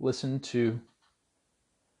 listen to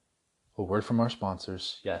a word from our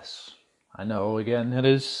sponsors. Yes, I know, again, it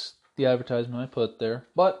is the advertisement I put there,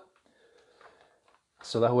 but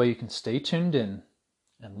so that way you can stay tuned in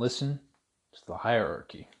and listen to the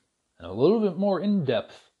hierarchy and a little bit more in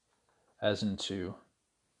depth as into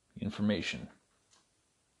information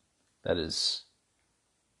that is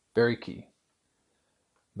very key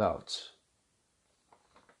about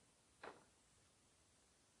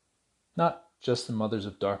not just the Mothers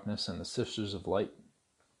of Darkness and the Sisters of Light,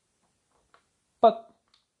 but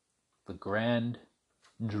the Grand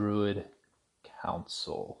Druid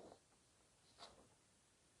Council.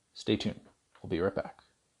 Stay tuned. We'll be right back.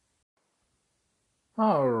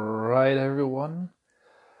 All right, everyone.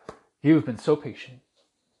 You've been so patient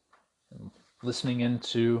listening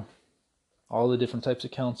into all the different types of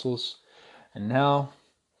councils, and now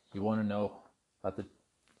you want to know about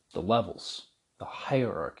the levels, the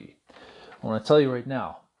hierarchy. I want to tell you right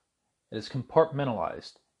now, it is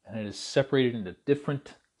compartmentalized and it is separated into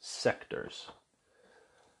different sectors.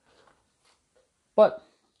 But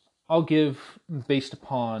I'll give based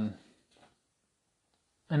upon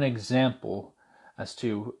an example as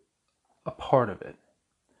to a part of it.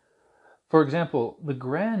 For example, the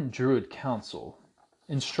Grand Druid Council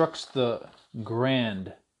instructs the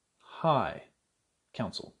Grand High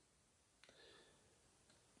Council.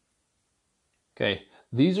 Okay,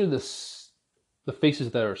 these are the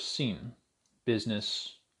faces that are seen: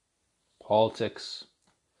 business, politics,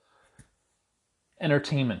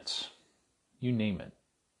 entertainment, you name it.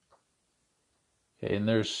 Okay, and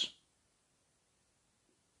there's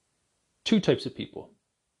two types of people: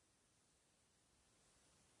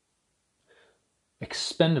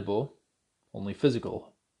 expendable, only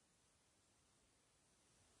physical,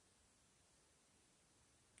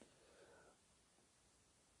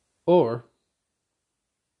 or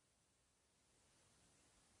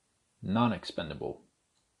non-expendable.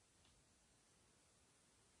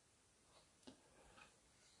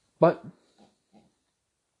 But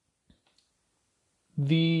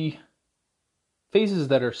the phases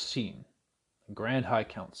that are seen, the Grand High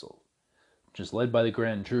Council, which is led by the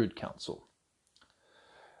Grand Druid Council,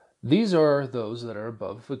 these are those that are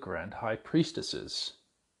above the Grand High Priestesses.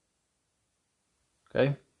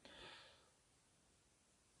 Okay?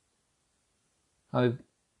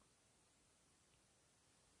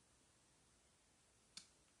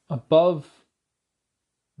 Above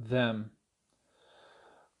them,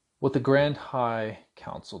 what the Grand High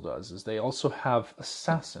Council does is they also have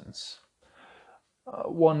assassins.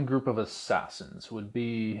 One group of assassins would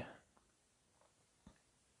be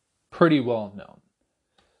pretty well known: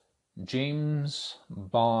 James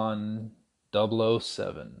Bond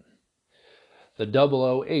 007. The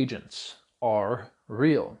 00 agents are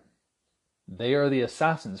real. They are the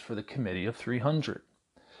assassins for the Committee of 300.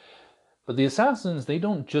 But the assassins, they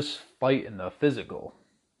don't just fight in the physical.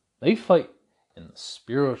 They fight in the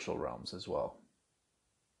spiritual realms as well.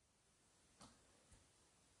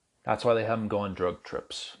 That's why they have them go on drug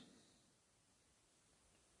trips.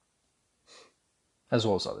 As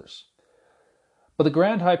well as others. But the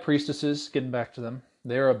Grand High Priestesses, getting back to them,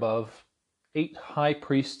 they're above 8 high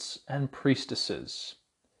priests and priestesses.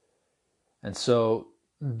 And so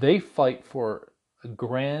they fight for a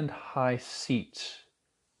grand high seat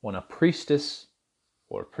when a priestess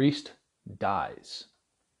or a priest dies.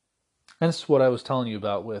 That's what I was telling you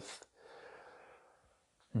about with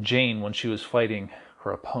Jane when she was fighting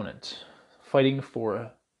her opponent, fighting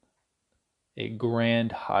for a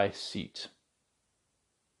grand high seat.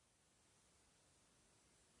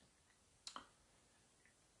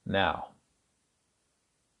 Now,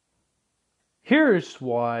 here's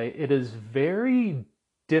why it is very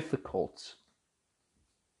difficult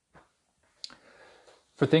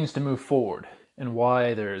for things to move forward and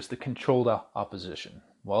why there is the controlled opposition.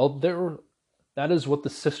 Well, that is what the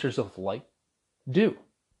Sisters of Light do.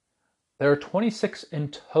 There are 26 in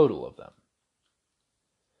total of them.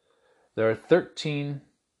 There are 13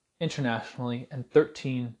 internationally and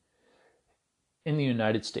 13 in the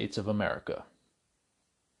United States of America.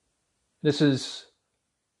 This is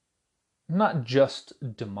not just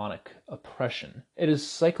demonic oppression, it is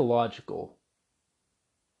psychological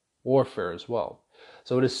warfare as well.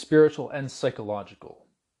 So it is spiritual and psychological.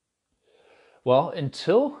 Well,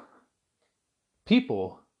 until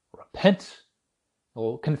people repent,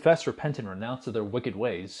 will confess, repent, and renounce of their wicked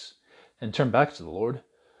ways, and turn back to the Lord,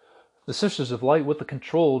 the Sisters of Light with the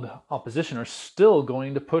controlled opposition are still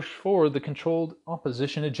going to push forward the controlled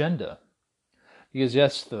opposition agenda. Because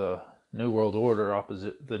yes, the New World Order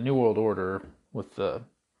with the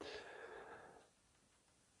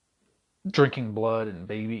drinking blood and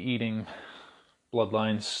baby eating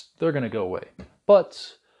bloodlines, they're going to go away.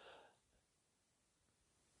 But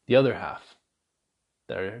the other half,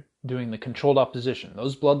 they're doing the controlled opposition.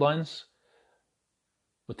 Those bloodlines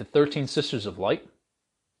with the 13 Sisters of Light,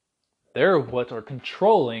 they're what are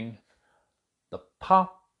controlling the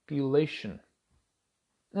population.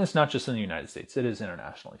 And it's not just in the United States, it is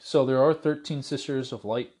internationally. So there are 13 Sisters of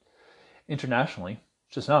Light internationally,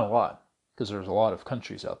 which is not a lot, because there's a lot of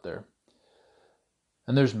countries out there.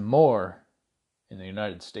 And there's more in the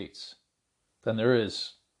United States than there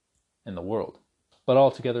is in the world. But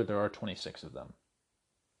altogether, there are 26 of them.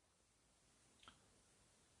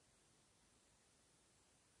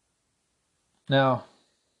 Now,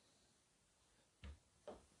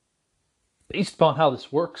 based upon how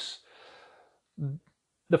this works,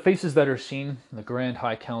 the faces that are seen in the Grand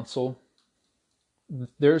High Council,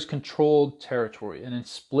 there's controlled territory, and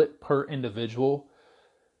it's split per individual.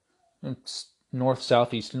 It's north,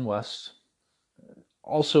 south, east, and west.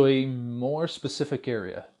 Also a more specific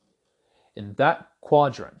area. In that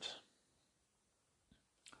quadrant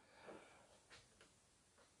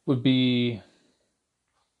would be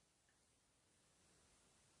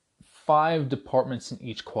 5 departments in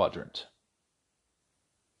each quadrant.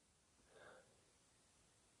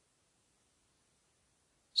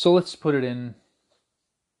 So let's put it in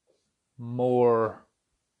more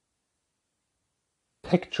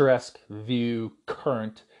picturesque view,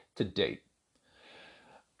 current to date.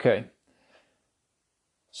 Okay.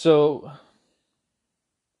 So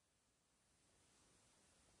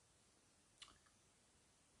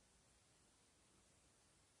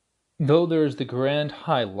though there's the Grand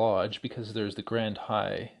High Lodge, because there's the Grand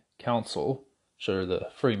High Council, which are the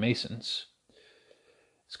Freemasons,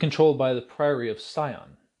 it's controlled by the Priory of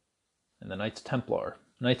Sion and the Knights Templar.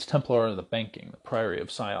 Knights Templar are the banking, the Priory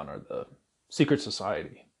of Sion are the secret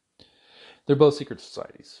society. They're both secret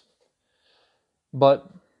societies. But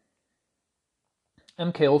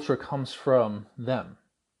MK Ultra comes from them.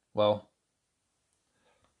 Well,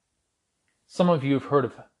 some of you have heard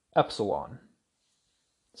of Epsilon.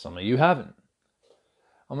 Some of you haven't.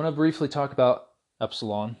 I'm going to briefly talk about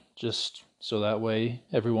Epsilon, just so that way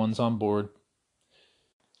everyone's on board.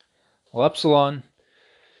 Well, Epsilon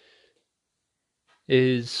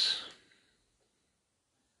is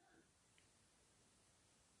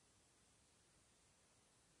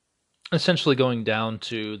essentially going down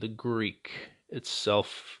to the Greek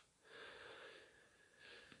itself.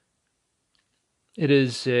 It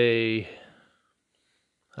is how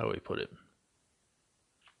do we put it?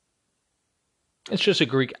 It's just a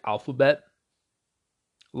Greek alphabet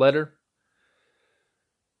letter.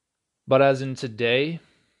 But as in today,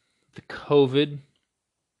 the COVID,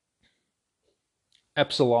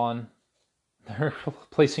 Epsilon, they're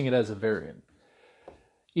placing it as a variant.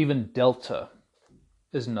 Even Delta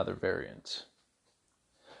is another variant.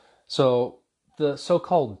 So the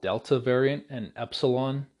so-called Delta variant and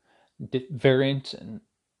Epsilon variant, and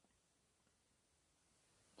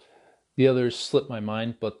the others slip my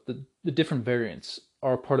mind, but the different variants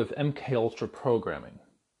are part of MK Ultra programming.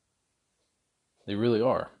 They really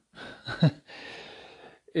are.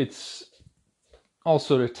 It's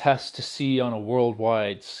also to test to see on a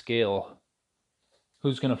worldwide scale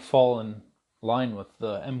who's going to fall in line with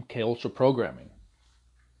the MK Ultra programming.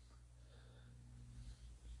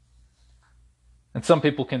 And some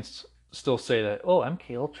people can still say that, oh,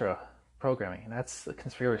 MK Ultra programming, that's a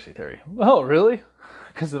conspiracy theory. Well, really?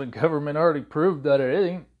 Because the government already proved that it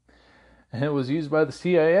ain't. And it was used by the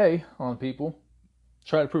CIA on people.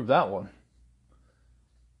 Try to prove that one.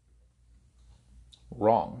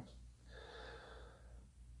 Wrong.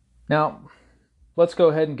 Now, let's go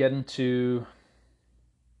ahead and get into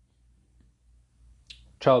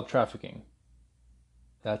child trafficking.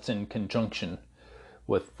 That's in conjunction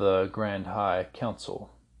with the Grand High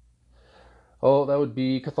Council? Oh, that would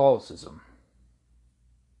be Catholicism.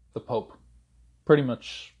 The Pope. Pretty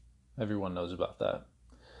much everyone knows about that.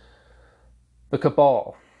 The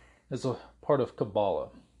Cabal is a part of Kabbalah.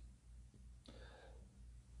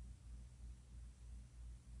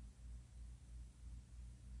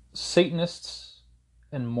 Satanists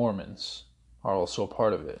and Mormons are also a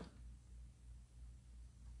part of it.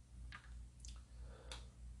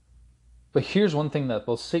 But here's one thing that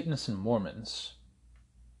both Satanists and Mormons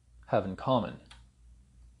have in common.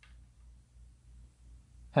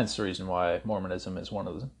 Hence the reason why Mormonism is one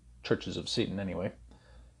of the churches of Satan anyway.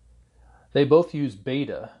 They both use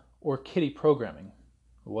beta or kiddie programming.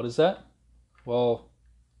 What is that? Well,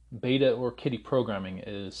 beta or kiddie programming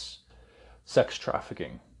is sex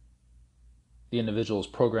trafficking. The individual is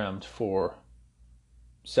programmed for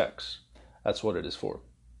sex. That's what it is for.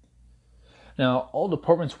 Now, all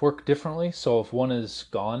departments work differently, so if one is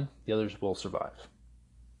gone, the others will survive.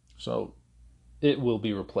 So it will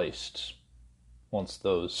be replaced once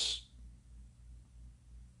those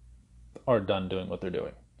are done doing what they're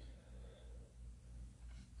doing.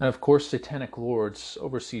 And of course, Satanic Lords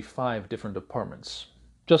oversee 5 different departments.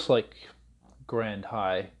 Just like Grand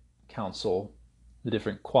High Council, the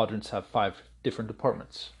different quadrants have 5 different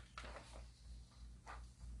departments.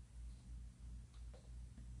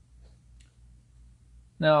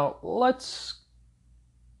 Now, let's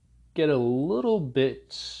get a little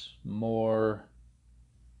bit more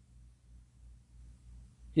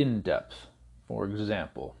in depth. For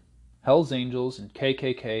example, Hell's Angels and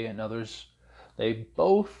KKK and others, they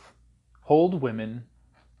both hold women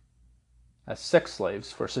as sex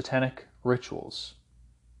slaves for satanic rituals,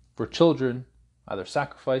 for children either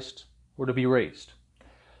sacrificed or to be raised.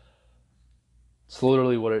 It's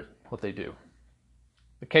literally what they do.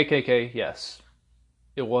 The KKK, yes,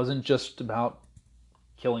 it wasn't just about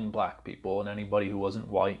killing black people and anybody who wasn't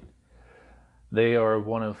white. They are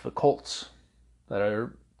one of the cults that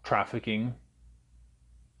are trafficking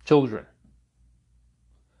children.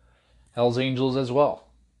 Hell's Angels as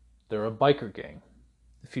well. They're a biker gang,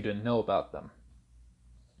 if you didn't know about them.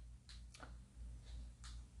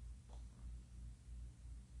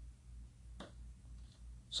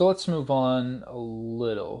 So let's move on a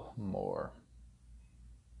little more.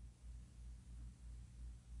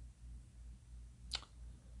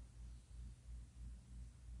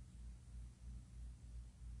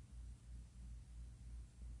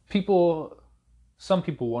 Some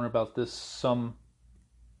people wonder about this, some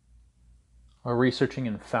are researching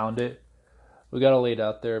and found it. We gotta lay it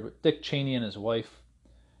out there, but Dick Cheney and his wife,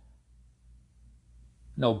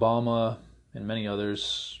 and Obama, and many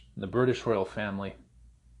others, the British royal family,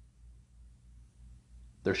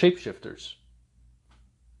 they're shapeshifters.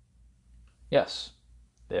 Yes,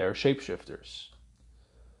 they're shapeshifters.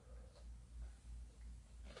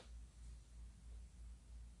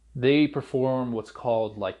 They perform what's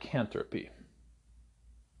called lycanthropy.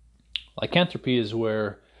 Lycanthropy is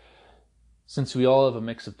where, since we all have a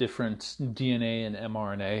mix of different DNA and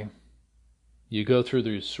mRNA, you go through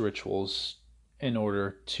these rituals in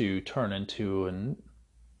order to turn into an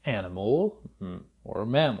animal, or a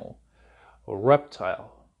mammal, or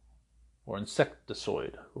reptile, or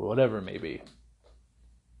insectoid, or whatever it may be.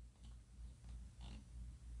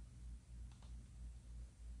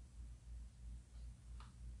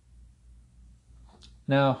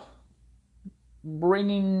 Now,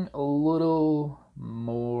 bringing a little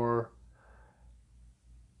more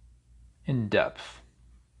in depth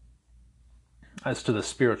as to the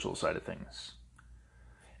spiritual side of things.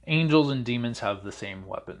 Angels and demons have the same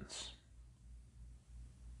weapons.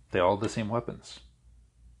 They all have the same weapons.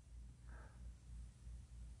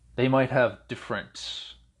 They might have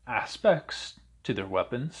different aspects to their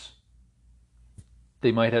weapons.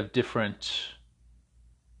 They might have different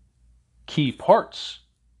key parts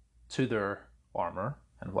to their armor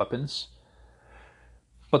and weapons,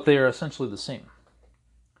 but they are essentially the same.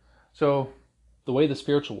 So the way the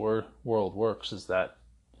spiritual world works is that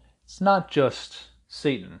it's not just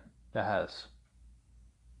Satan that has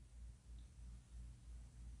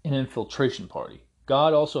an infiltration party.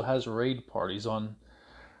 God also has raid parties on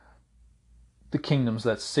the kingdoms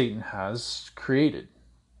that Satan has created.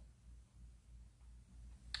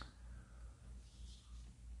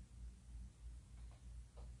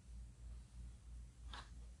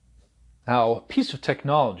 Now, a piece of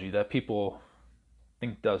technology that people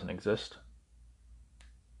think doesn't exist,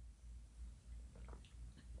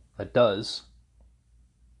 that does,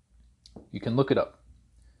 you can look it up.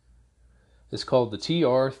 It's called the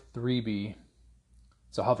TR-3B.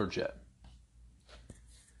 It's a hover jet.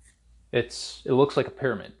 It looks like a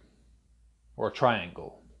pyramid, or a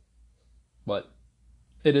triangle, but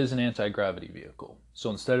it is an anti-gravity vehicle.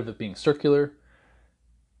 So instead of it being circular,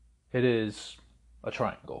 it is a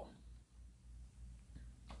triangle.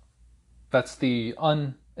 That's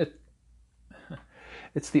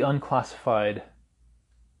it's the unclassified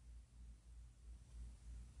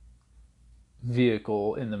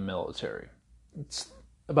vehicle in the military. It's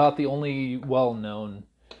about the only well-known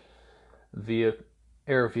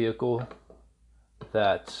air vehicle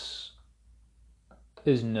that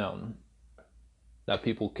is known that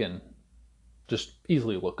people can just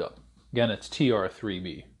easily look up. Again, it's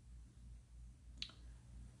TR-3B.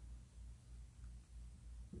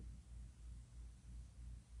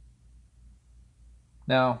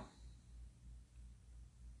 Now,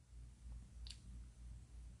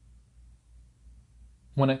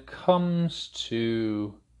 when it comes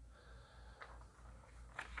to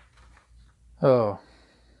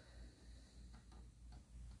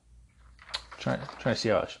trying to see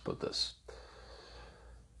how I should put this.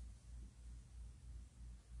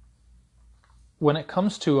 When it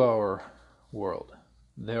comes to our world,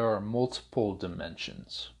 there are multiple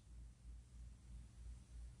dimensions.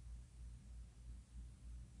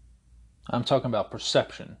 I'm talking about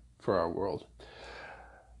perception for our world.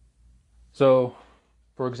 So,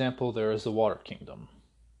 for example, there is the water kingdom.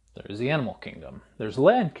 There is the animal kingdom. There's the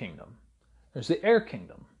land kingdom. There's the air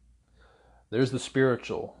kingdom. There's the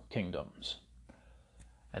spiritual kingdoms.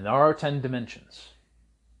 And there are 10 dimensions.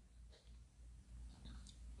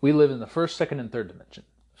 We live in the first, second, and third dimension.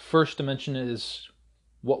 First dimension is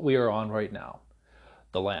what we are on right now,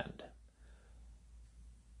 the land,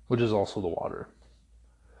 which is also the water.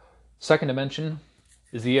 Second dimension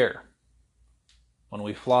is the air, when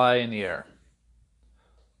we fly in the air.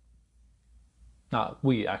 Not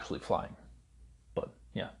we actually flying, but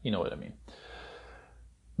yeah, you know what I mean.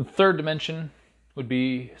 The third dimension would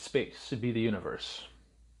be space, it'd be the universe.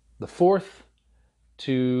 The fourth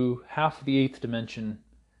to half of the eighth dimension,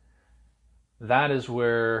 that is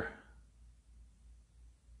where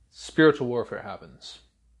spiritual warfare happens.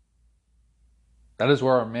 That is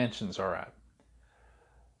where our mansions are at.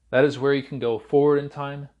 That is where you can go forward in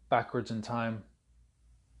time, backwards in time,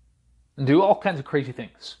 and do all kinds of crazy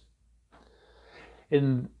things.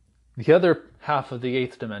 In the other half of the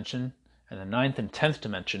eighth dimension, and the ninth and 10th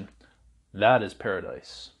dimension, that is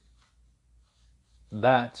paradise.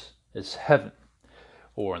 That is heaven,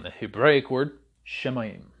 or in the Hebraic word,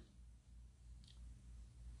 Shemayim.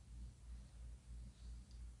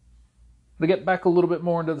 To get back a little bit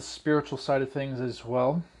more into the spiritual side of things as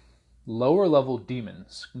well, lower level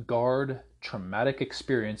demons guard traumatic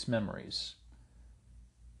experience memories.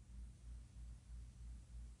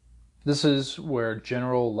 This is where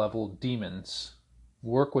general level demons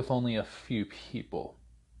work with only a few people.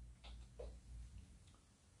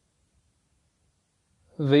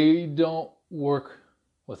 They don't work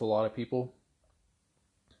with a lot of people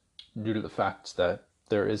due to the fact that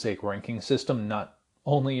there is a ranking system, not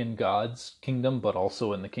only in God's kingdom, but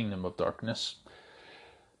also in the kingdom of darkness.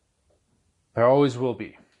 There always will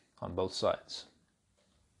be, on both sides.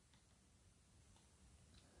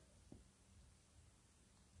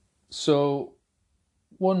 So,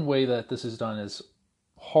 one way that this is done is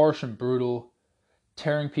harsh and brutal,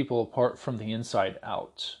 tearing people apart from the inside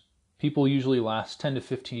out. People usually last 10 to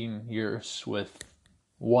 15 years with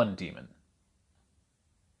one demon.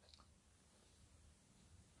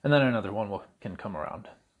 And then another one can come around.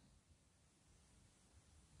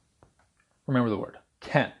 Remember the word,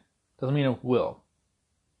 can. Doesn't mean it will.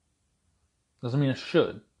 Doesn't mean it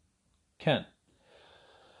should. Can.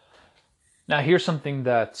 Now here's something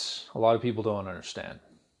that a lot of people don't understand.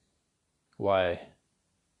 Why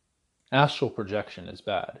astral projection is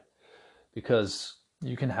bad. Because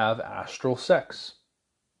you can have astral sex.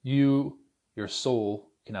 Your soul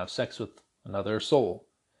can have sex with another soul.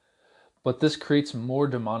 But this creates more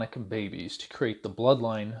demonic babies to create the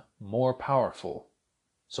bloodline more powerful.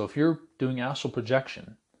 So if you're doing astral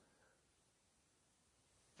projection,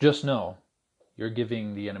 just know you're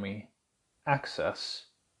giving the enemy access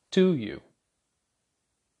to you.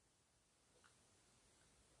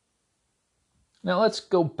 Now let's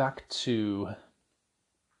go back to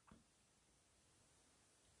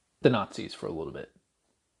the Nazis for a little bit.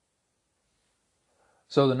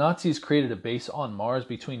 So the Nazis created a base on Mars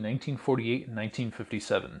between 1948 and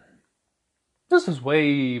 1957. This was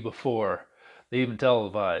way before they even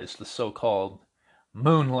televised the so-called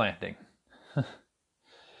moon landing.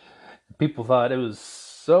 People thought it was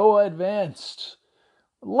so advanced.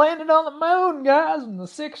 Landed on the moon, guys, in the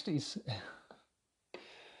 60s.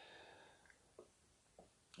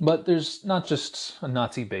 But there's not just a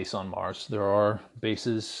Nazi base on Mars. There are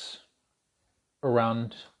bases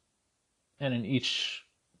around and in each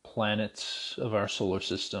planet of our solar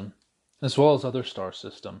system, as well as other star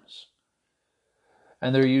systems.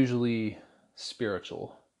 And they're usually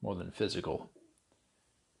spiritual more than physical.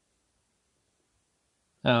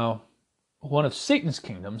 Now, one of Satan's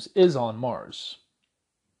kingdoms is on Mars,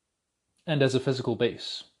 and as a physical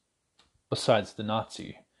base, besides the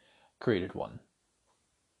Nazi created one.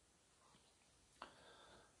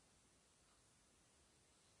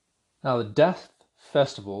 Now, the death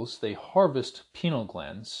festivals, they harvest pineal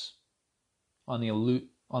glands on the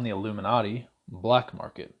Illuminati black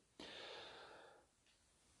market.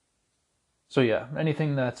 So yeah,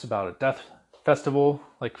 anything that's about a death festival,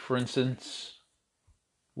 like for instance,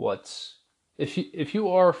 if you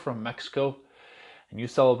are from Mexico and you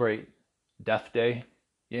celebrate Death Day,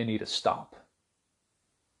 you need to stop.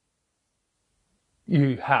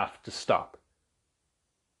 You have to stop.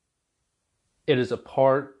 It is a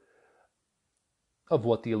part of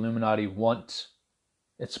what the Illuminati want.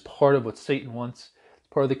 It's part of what Satan wants. It's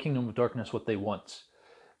part of the kingdom of darkness, what they want.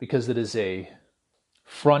 Because it is a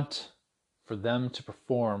front for them to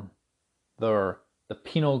perform the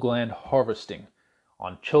pineal gland harvesting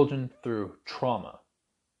on children through trauma.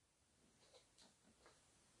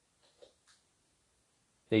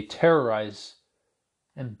 They terrorize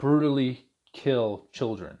and brutally kill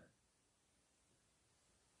children.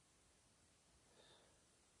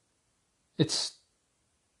 It's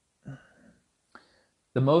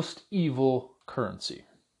the most evil currency.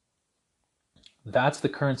 That's the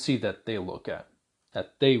currency that they look at,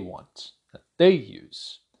 that they want, that they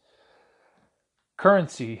use.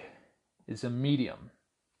 Currency is a medium.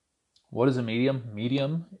 What is a medium?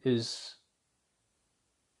 Medium is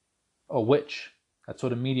a witch. That's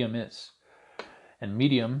what a medium is. And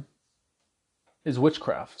medium is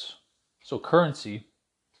witchcraft. So currency,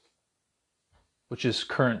 which is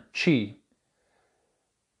current chi,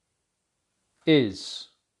 is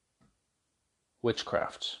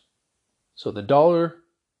witchcraft. So the dollar,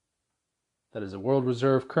 that is a world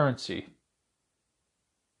reserve currency,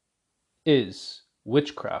 is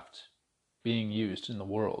witchcraft being used in the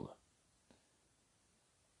world.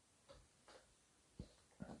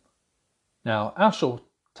 Now, astral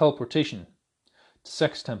teleportation to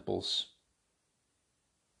sex temples,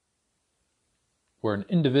 where an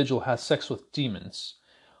individual has sex with demons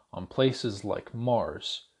on places like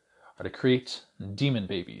Mars, are to create demon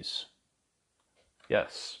babies.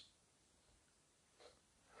 Yes.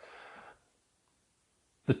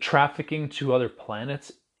 The trafficking to other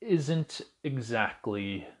planets isn't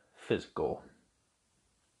exactly physical.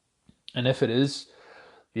 And if it is,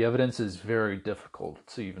 the evidence is very difficult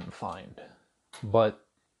to even find. But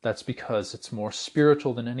that's because it's more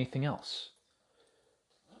spiritual than anything else.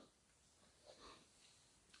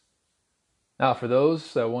 Now, for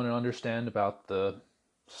those that want to understand about the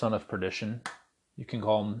son of perdition, you can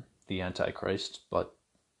call him the Antichrist, but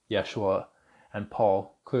Yeshua and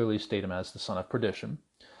Paul clearly state him as the son of perdition.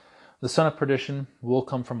 The son of perdition will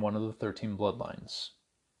come from one of the 13 bloodlines.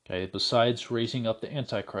 Okay, besides raising up the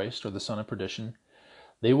Antichrist or the son of perdition,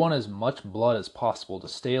 they want as much blood as possible to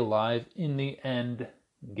stay alive in the end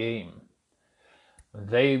game.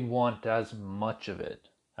 They want as much of it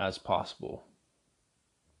as possible.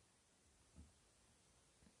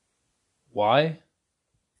 Why?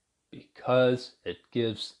 Because it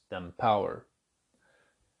gives them power.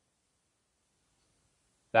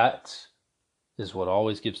 That is what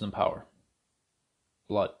always gives them power.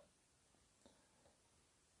 Blood.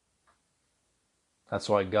 That's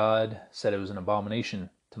why God said it was an abomination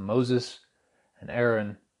to Moses and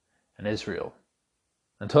Aaron and Israel.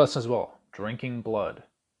 And to us as well. Drinking blood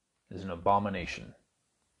is an abomination.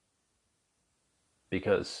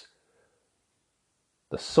 Because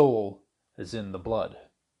the soul is in the blood.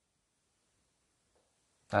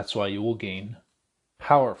 That's why you will gain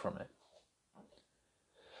power from it.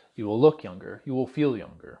 You will look younger, you will feel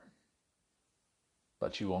younger,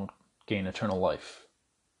 but you won't gain eternal life.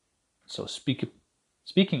 So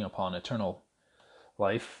speaking upon eternal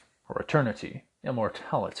life, or eternity,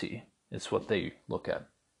 immortality, is what they look at.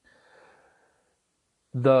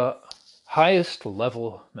 The highest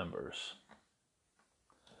level members,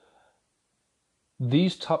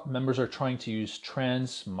 these top members are trying to use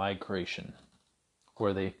transmigration,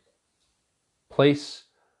 where they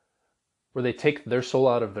take their soul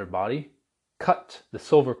out of their body, cut the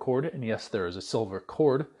silver cord, and yes, there is a silver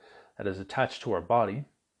cord that is attached to our body,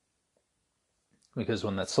 because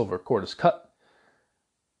when that silver cord is cut,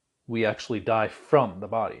 we actually die from the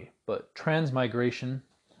body. But transmigration,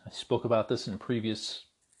 I spoke about this in previous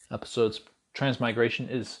episodes, transmigration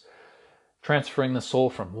is transferring the soul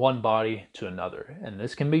from one body to another, and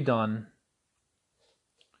this can be done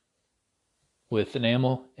with an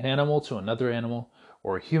animal to another animal,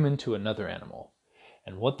 or a human to another animal.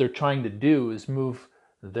 And what they're trying to do is move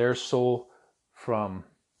their soul from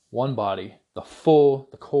one body, the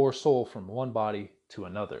core soul from one body to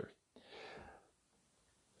another.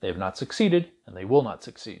 They have not succeeded, and they will not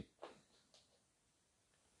succeed.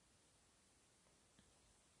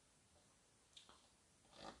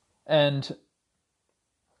 And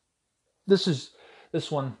this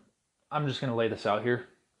one, I'm just going to lay this out here.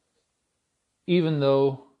 Even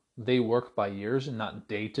though they work by years and not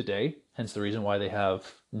day to day, hence the reason why they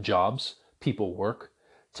have jobs, people work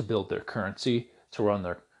to build their currency, to run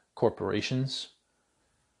their corporations.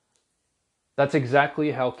 That's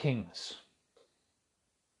exactly how kings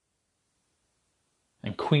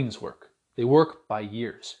and queens work. They work by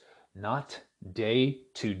years, not day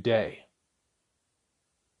to day.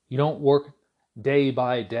 You don't work day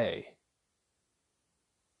by day.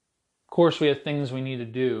 Of course, we have things we need to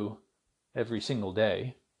do every single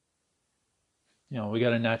day. We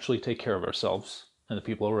got to naturally take care of ourselves and the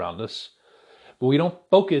people around us. But we don't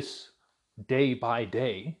focus day by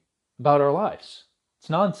day about our lives. It's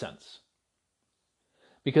nonsense.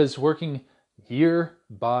 Because working year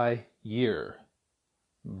by year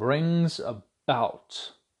brings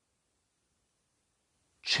about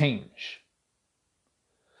change,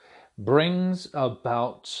 brings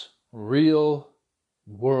about real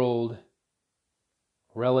world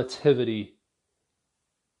relativity,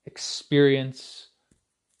 experience,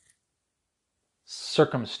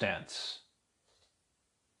 circumstance.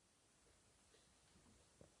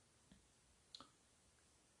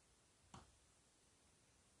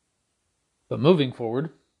 But moving forward,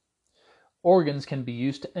 organs can be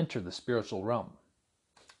used to enter the spiritual realm.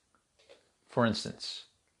 For instance,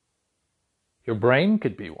 your brain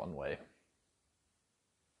could be one way.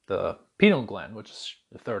 The pineal gland, which is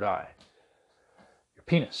the third eye. Your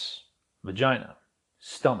penis, vagina,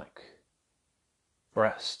 stomach,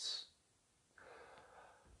 breasts.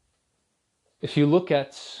 If you look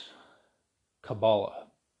at Kabbalah,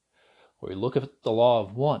 or you look at the law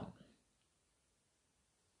of one,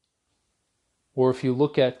 or if you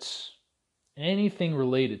look at anything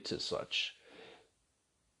related to such,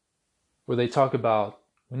 where they talk about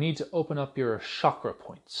we need to open up your chakra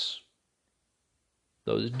points,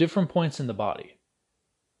 those different points in the body.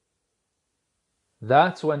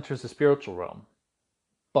 That's what enters the spiritual realm.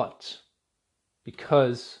 But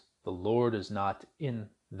because the Lord is not in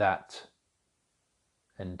that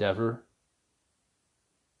endeavor,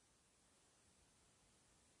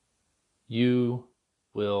 you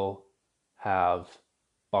will have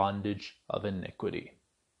bondage of iniquity.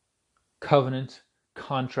 Covenant,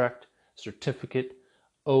 contract, certificate,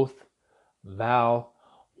 oath, vow,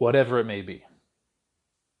 whatever it may be.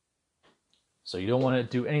 So you don't want to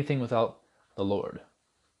do anything without the Lord.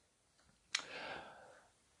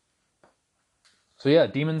 So yeah,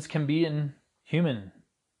 demons can be in human.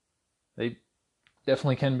 They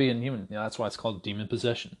definitely can be in human. That's why it's called demon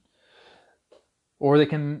possession. Or they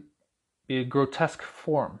can be a grotesque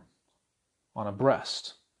form on a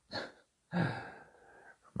breast.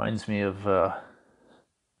 Reminds me of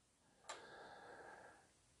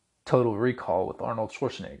Total Recall with Arnold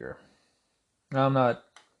Schwarzenegger. Now, I'm not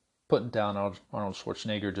putting down Arnold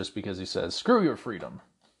Schwarzenegger just because he says, screw your freedom.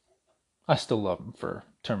 I still love him for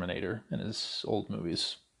Terminator and his old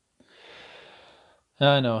movies.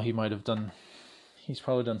 I know he's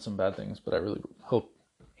probably done some bad things, but I really hope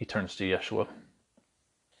he turns to Yeshua.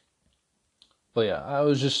 But yeah, I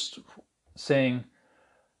was just saying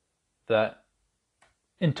that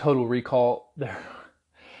in Total Recall,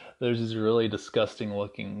 there's this really disgusting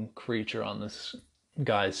looking creature on this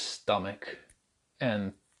guy's stomach.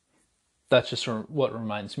 And that's just what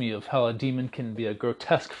reminds me of how a demon can be a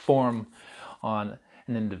grotesque form on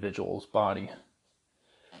an individual's body.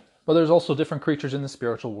 But there's also different creatures in the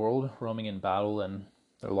spiritual world roaming in battle, and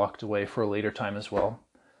they're locked away for a later time as well.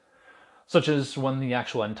 Such as when the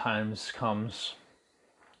actual end times comes,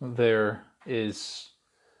 there is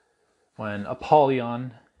when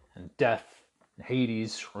Apollyon and Death and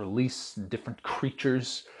Hades release different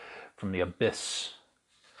creatures from the abyss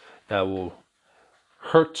that will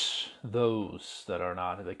hurt those that are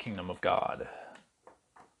not in the kingdom of God,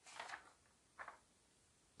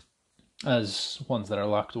 as ones that are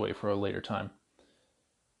locked away for a later time.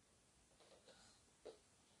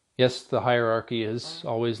 Yes, the hierarchy is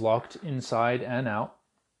always locked inside and out.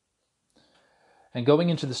 And going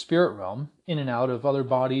into the spirit realm, in and out of other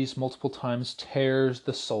bodies multiple times, tears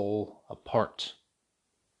the soul apart.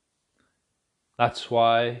 That's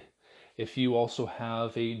why if you also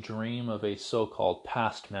have a dream of a so-called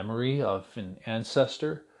past memory of an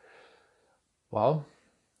ancestor, well,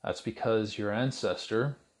 That's because your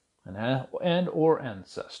ancestor and or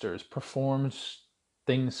ancestors performed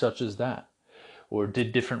things such as that, or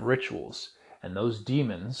did different rituals, and those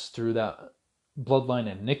demons, through that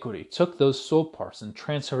bloodline iniquity, took those soul parts and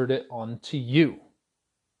transferred it onto you.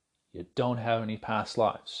 You don't have any past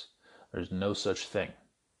lives. There's no such thing.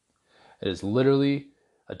 It is literally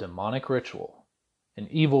a demonic ritual, an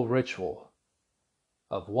evil ritual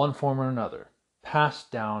of one form or another,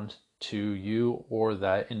 passed down to you or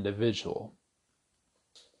that individual.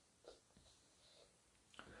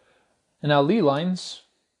 And now Lee lines,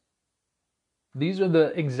 these are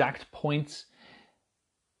the exact points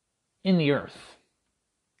in the earth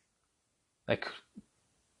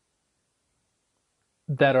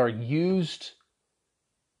that are used,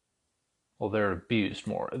 well, they're abused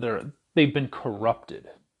more. They've been corrupted.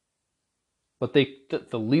 But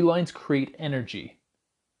the Lee lines create energy.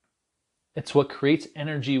 It's what creates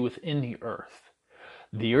energy within the earth.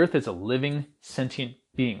 The earth is a living, sentient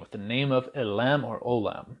being with the name of Elam or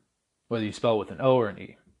Olam, whether you spell it with an O or an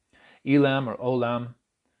E. Elam or Olam.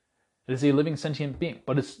 It is a living, sentient being,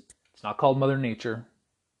 but it's not called Mother Nature.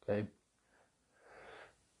 Okay.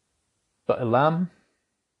 But Elam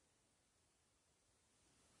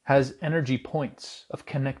has energy points of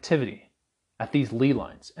connectivity at these Lee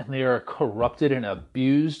lines, and they are corrupted and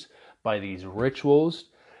abused by these rituals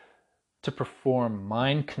to perform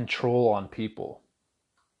mind control on people.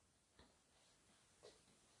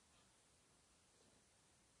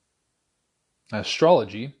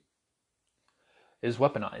 Astrology is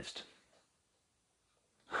weaponized.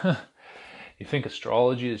 You think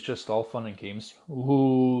astrology is just all fun and games?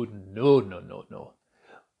 Ooh, no.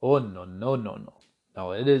 Oh, no.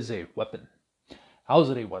 No, it is a weapon. How is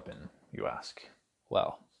it a weapon, you ask?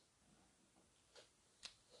 Well,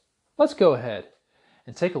 let's go ahead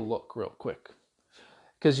and take a look real quick.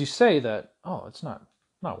 Because you say that, oh, it's not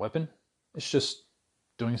a weapon. It's just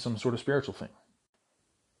doing some sort of spiritual thing.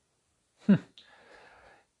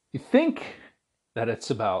 You think that it's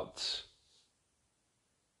about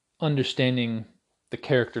understanding the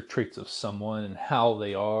character traits of someone and how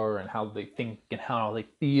they are and how they think and how they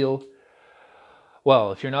feel.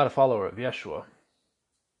 Well, if you're not a follower of Yeshua,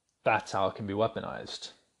 that's how it can be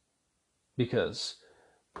weaponized. Because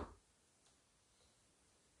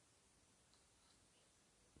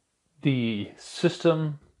the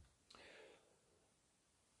system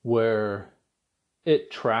where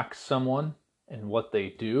it tracks someone and what they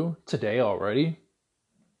do today already,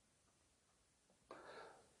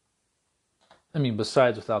 I mean,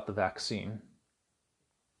 besides without the vaccine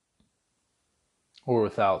or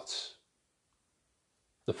without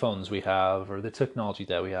the phones we have or the technology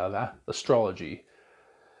that we have, astrology,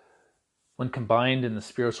 when combined in the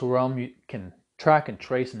spiritual realm, you can track and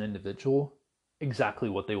trace an individual exactly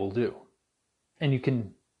what they will do. And you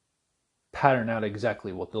can pattern out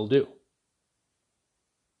exactly what they'll do.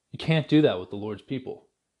 You can't do that with the Lord's people.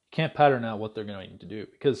 You can't pattern out what they're going to do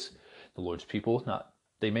because the Lord's people,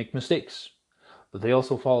 they make mistakes, but they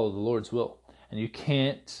also follow the Lord's will. And you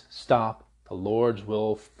can't stop the Lord's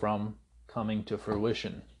will from coming to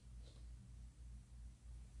fruition.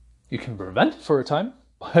 You can prevent it for a time,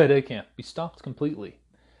 but it can't be stopped completely.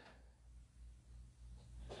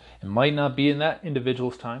 It might not be in that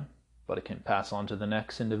individual's time, but it can pass on to the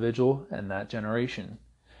next individual and that generation.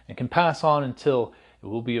 It can pass on until it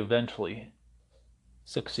will be eventually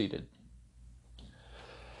succeeded.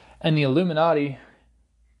 And the Illuminati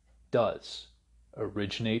does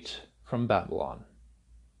originate from Babylon.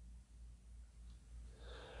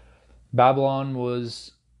 Babylon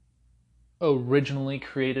was originally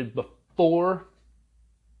created before,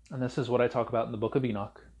 and this is what I talk about in the Book of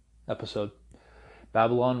Enoch episode.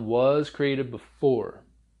 Babylon was created before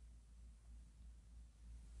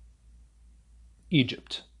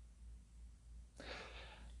Egypt.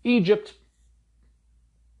 Egypt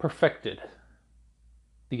perfected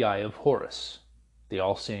the eye of Horus, the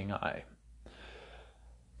all-seeing eye.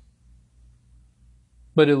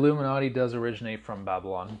 But Illuminati does originate from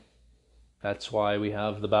Babylon. That's why we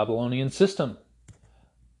have the Babylonian system,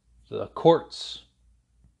 the courts,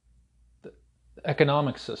 the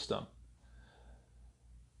economic system,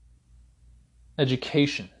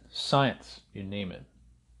 education, science, you name it.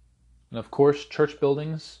 And of course, church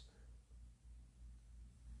buildings,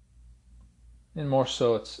 and more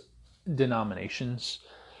so it's denominations,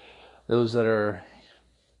 those that are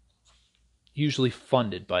usually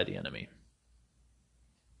funded by the enemy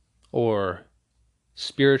or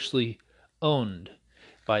spiritually owned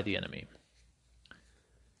by the enemy.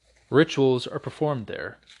 Rituals are performed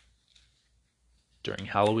there during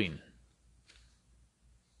Halloween.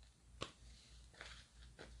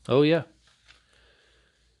 Oh yeah.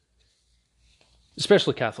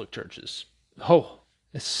 especially Catholic churches. Oh,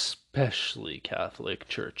 especially Catholic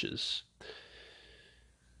churches.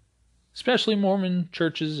 Especially Mormon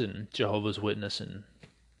churches and Jehovah's Witness and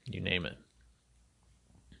you name it.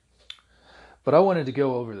 But I wanted to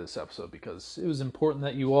go over this episode because it was important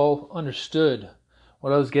that you all understood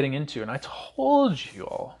what I was getting into. And I told you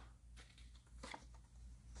all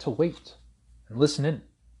to wait and listen in.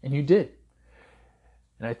 And you did.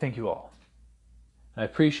 And I thank you all. I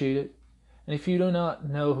appreciate it. And if you do not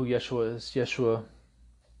know who Yeshua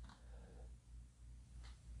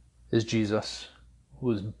is Jesus, who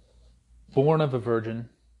was born of a virgin,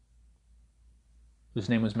 whose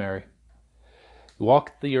name was Mary. He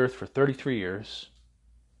walked the earth for 33 years.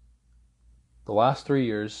 The last 3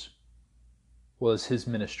 years was his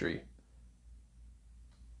ministry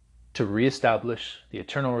to reestablish the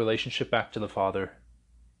eternal relationship back to the Father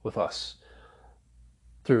with us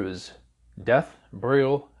through his death,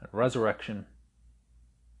 burial, and resurrection.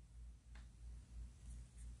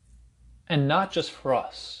 And not just for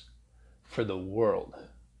us, for the world.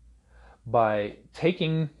 By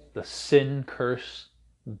taking the sin curse,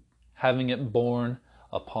 having it borne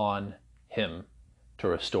upon him to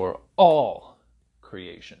restore all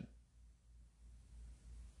creation.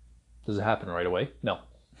 Does it happen right away? No.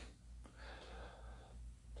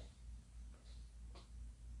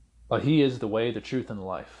 But he is the way, the truth, and the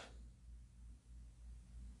life.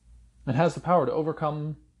 And has the power to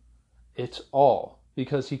overcome it all,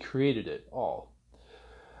 because he created it all.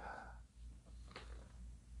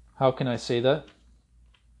 How can I say that?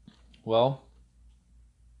 Well,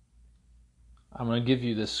 I'm going to give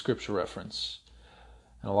you this scripture reference.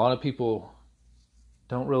 And a lot of people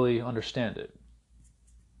don't really understand it.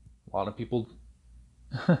 A lot of people,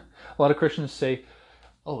 a lot of Christians say,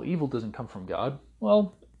 oh, evil doesn't come from God.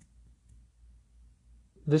 Well,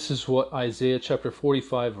 this is what Isaiah chapter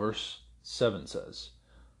 45 verse 7 says.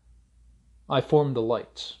 I form the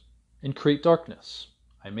light and create darkness.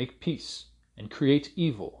 I make peace and create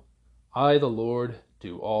evil. I, the Lord,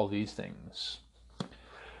 do all these things.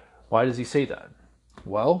 Why does he say that?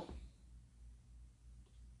 Well,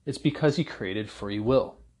 it's because he created free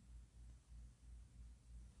will.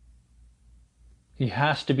 He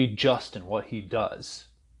has to be just in what he does.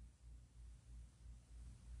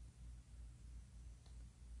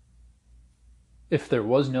 If there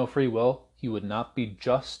was no free will, he would not be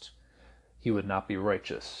just, he would not be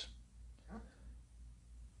righteous.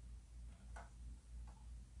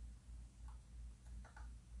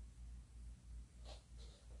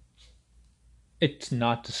 It's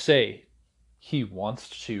not to say he wants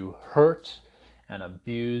to hurt and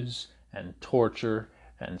abuse and torture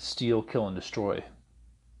and steal, kill, and destroy.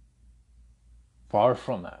 Far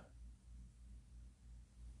from that.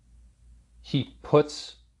 He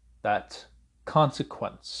puts that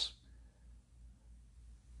consequence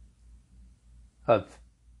of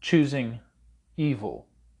choosing evil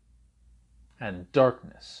and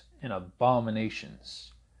darkness and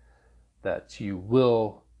abominations that you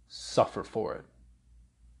will suffer for it.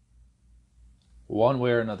 One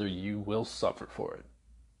way or another, you will suffer for it.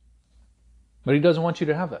 But he doesn't want you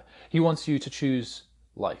to have that. He wants you to choose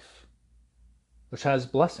life, which has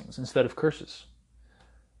blessings instead of curses.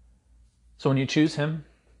 So when you choose him,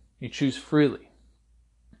 you choose freely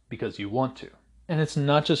because you want to. And it's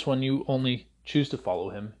not just when you only choose to follow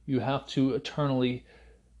him. You have to eternally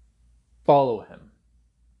follow him.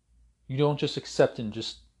 You don't just accept and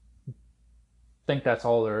just think that's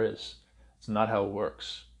all there is. It's not how it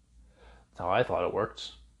works. It's how I thought it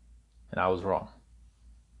worked, and I was wrong.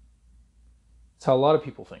 It's how a lot of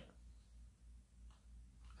people think.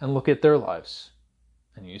 And look at their lives.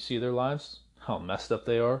 And you see their lives, how messed up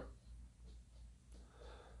they are.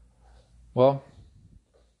 Well,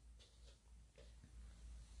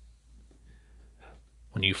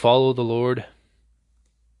 when you follow the Lord,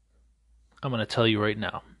 I'm going to tell you right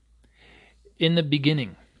now, in the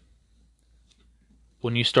beginning,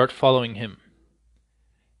 when you start following him,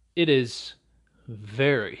 it is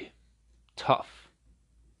very tough.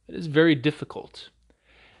 It is very difficult.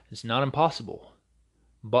 It's not impossible.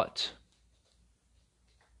 But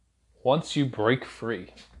once you break free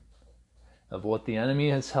of what the enemy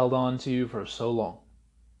has held on to you for so long,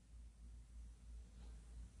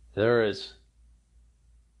 there is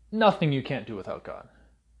nothing you can't do without God.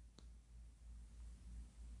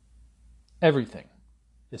 Everything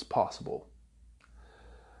is possible.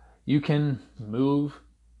 You can move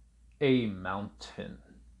a mountain.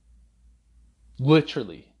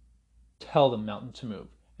 Literally, tell the mountain to move,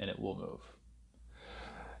 and it will move.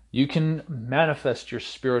 You can manifest your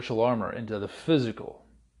spiritual armor into the physical.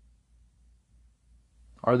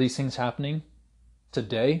 Are these things happening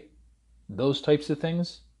today? those types of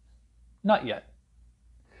things? Not yet.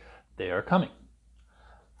 They are coming.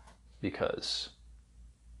 Because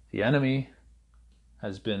the enemy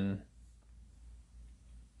has been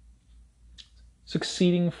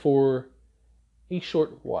succeeding for a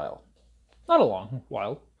short while. Not a long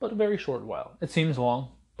while, but a very short while. It seems long,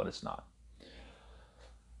 but it's not.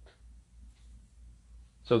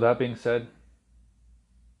 So that being said,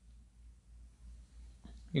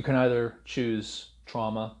 you can either choose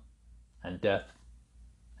trauma and death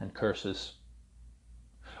and curses,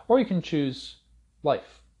 or you can choose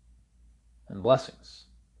life and blessings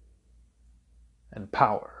and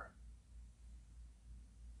power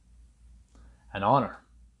and honor.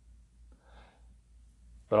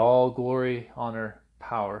 But all glory, honor,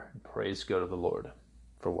 power, and praise go to the Lord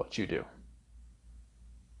for what you do.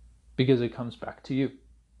 Because it comes back to you.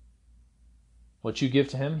 What you give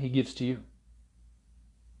to him, he gives to you.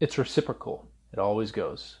 It's reciprocal. It always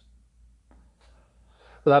goes.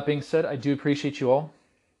 With that being said, I do appreciate you all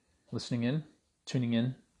listening in, tuning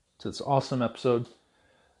in to this awesome episode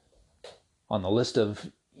on the list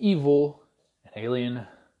of evil and alien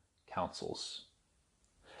councils.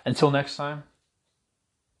 Until next time,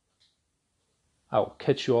 I will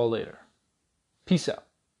catch you all later. Peace out.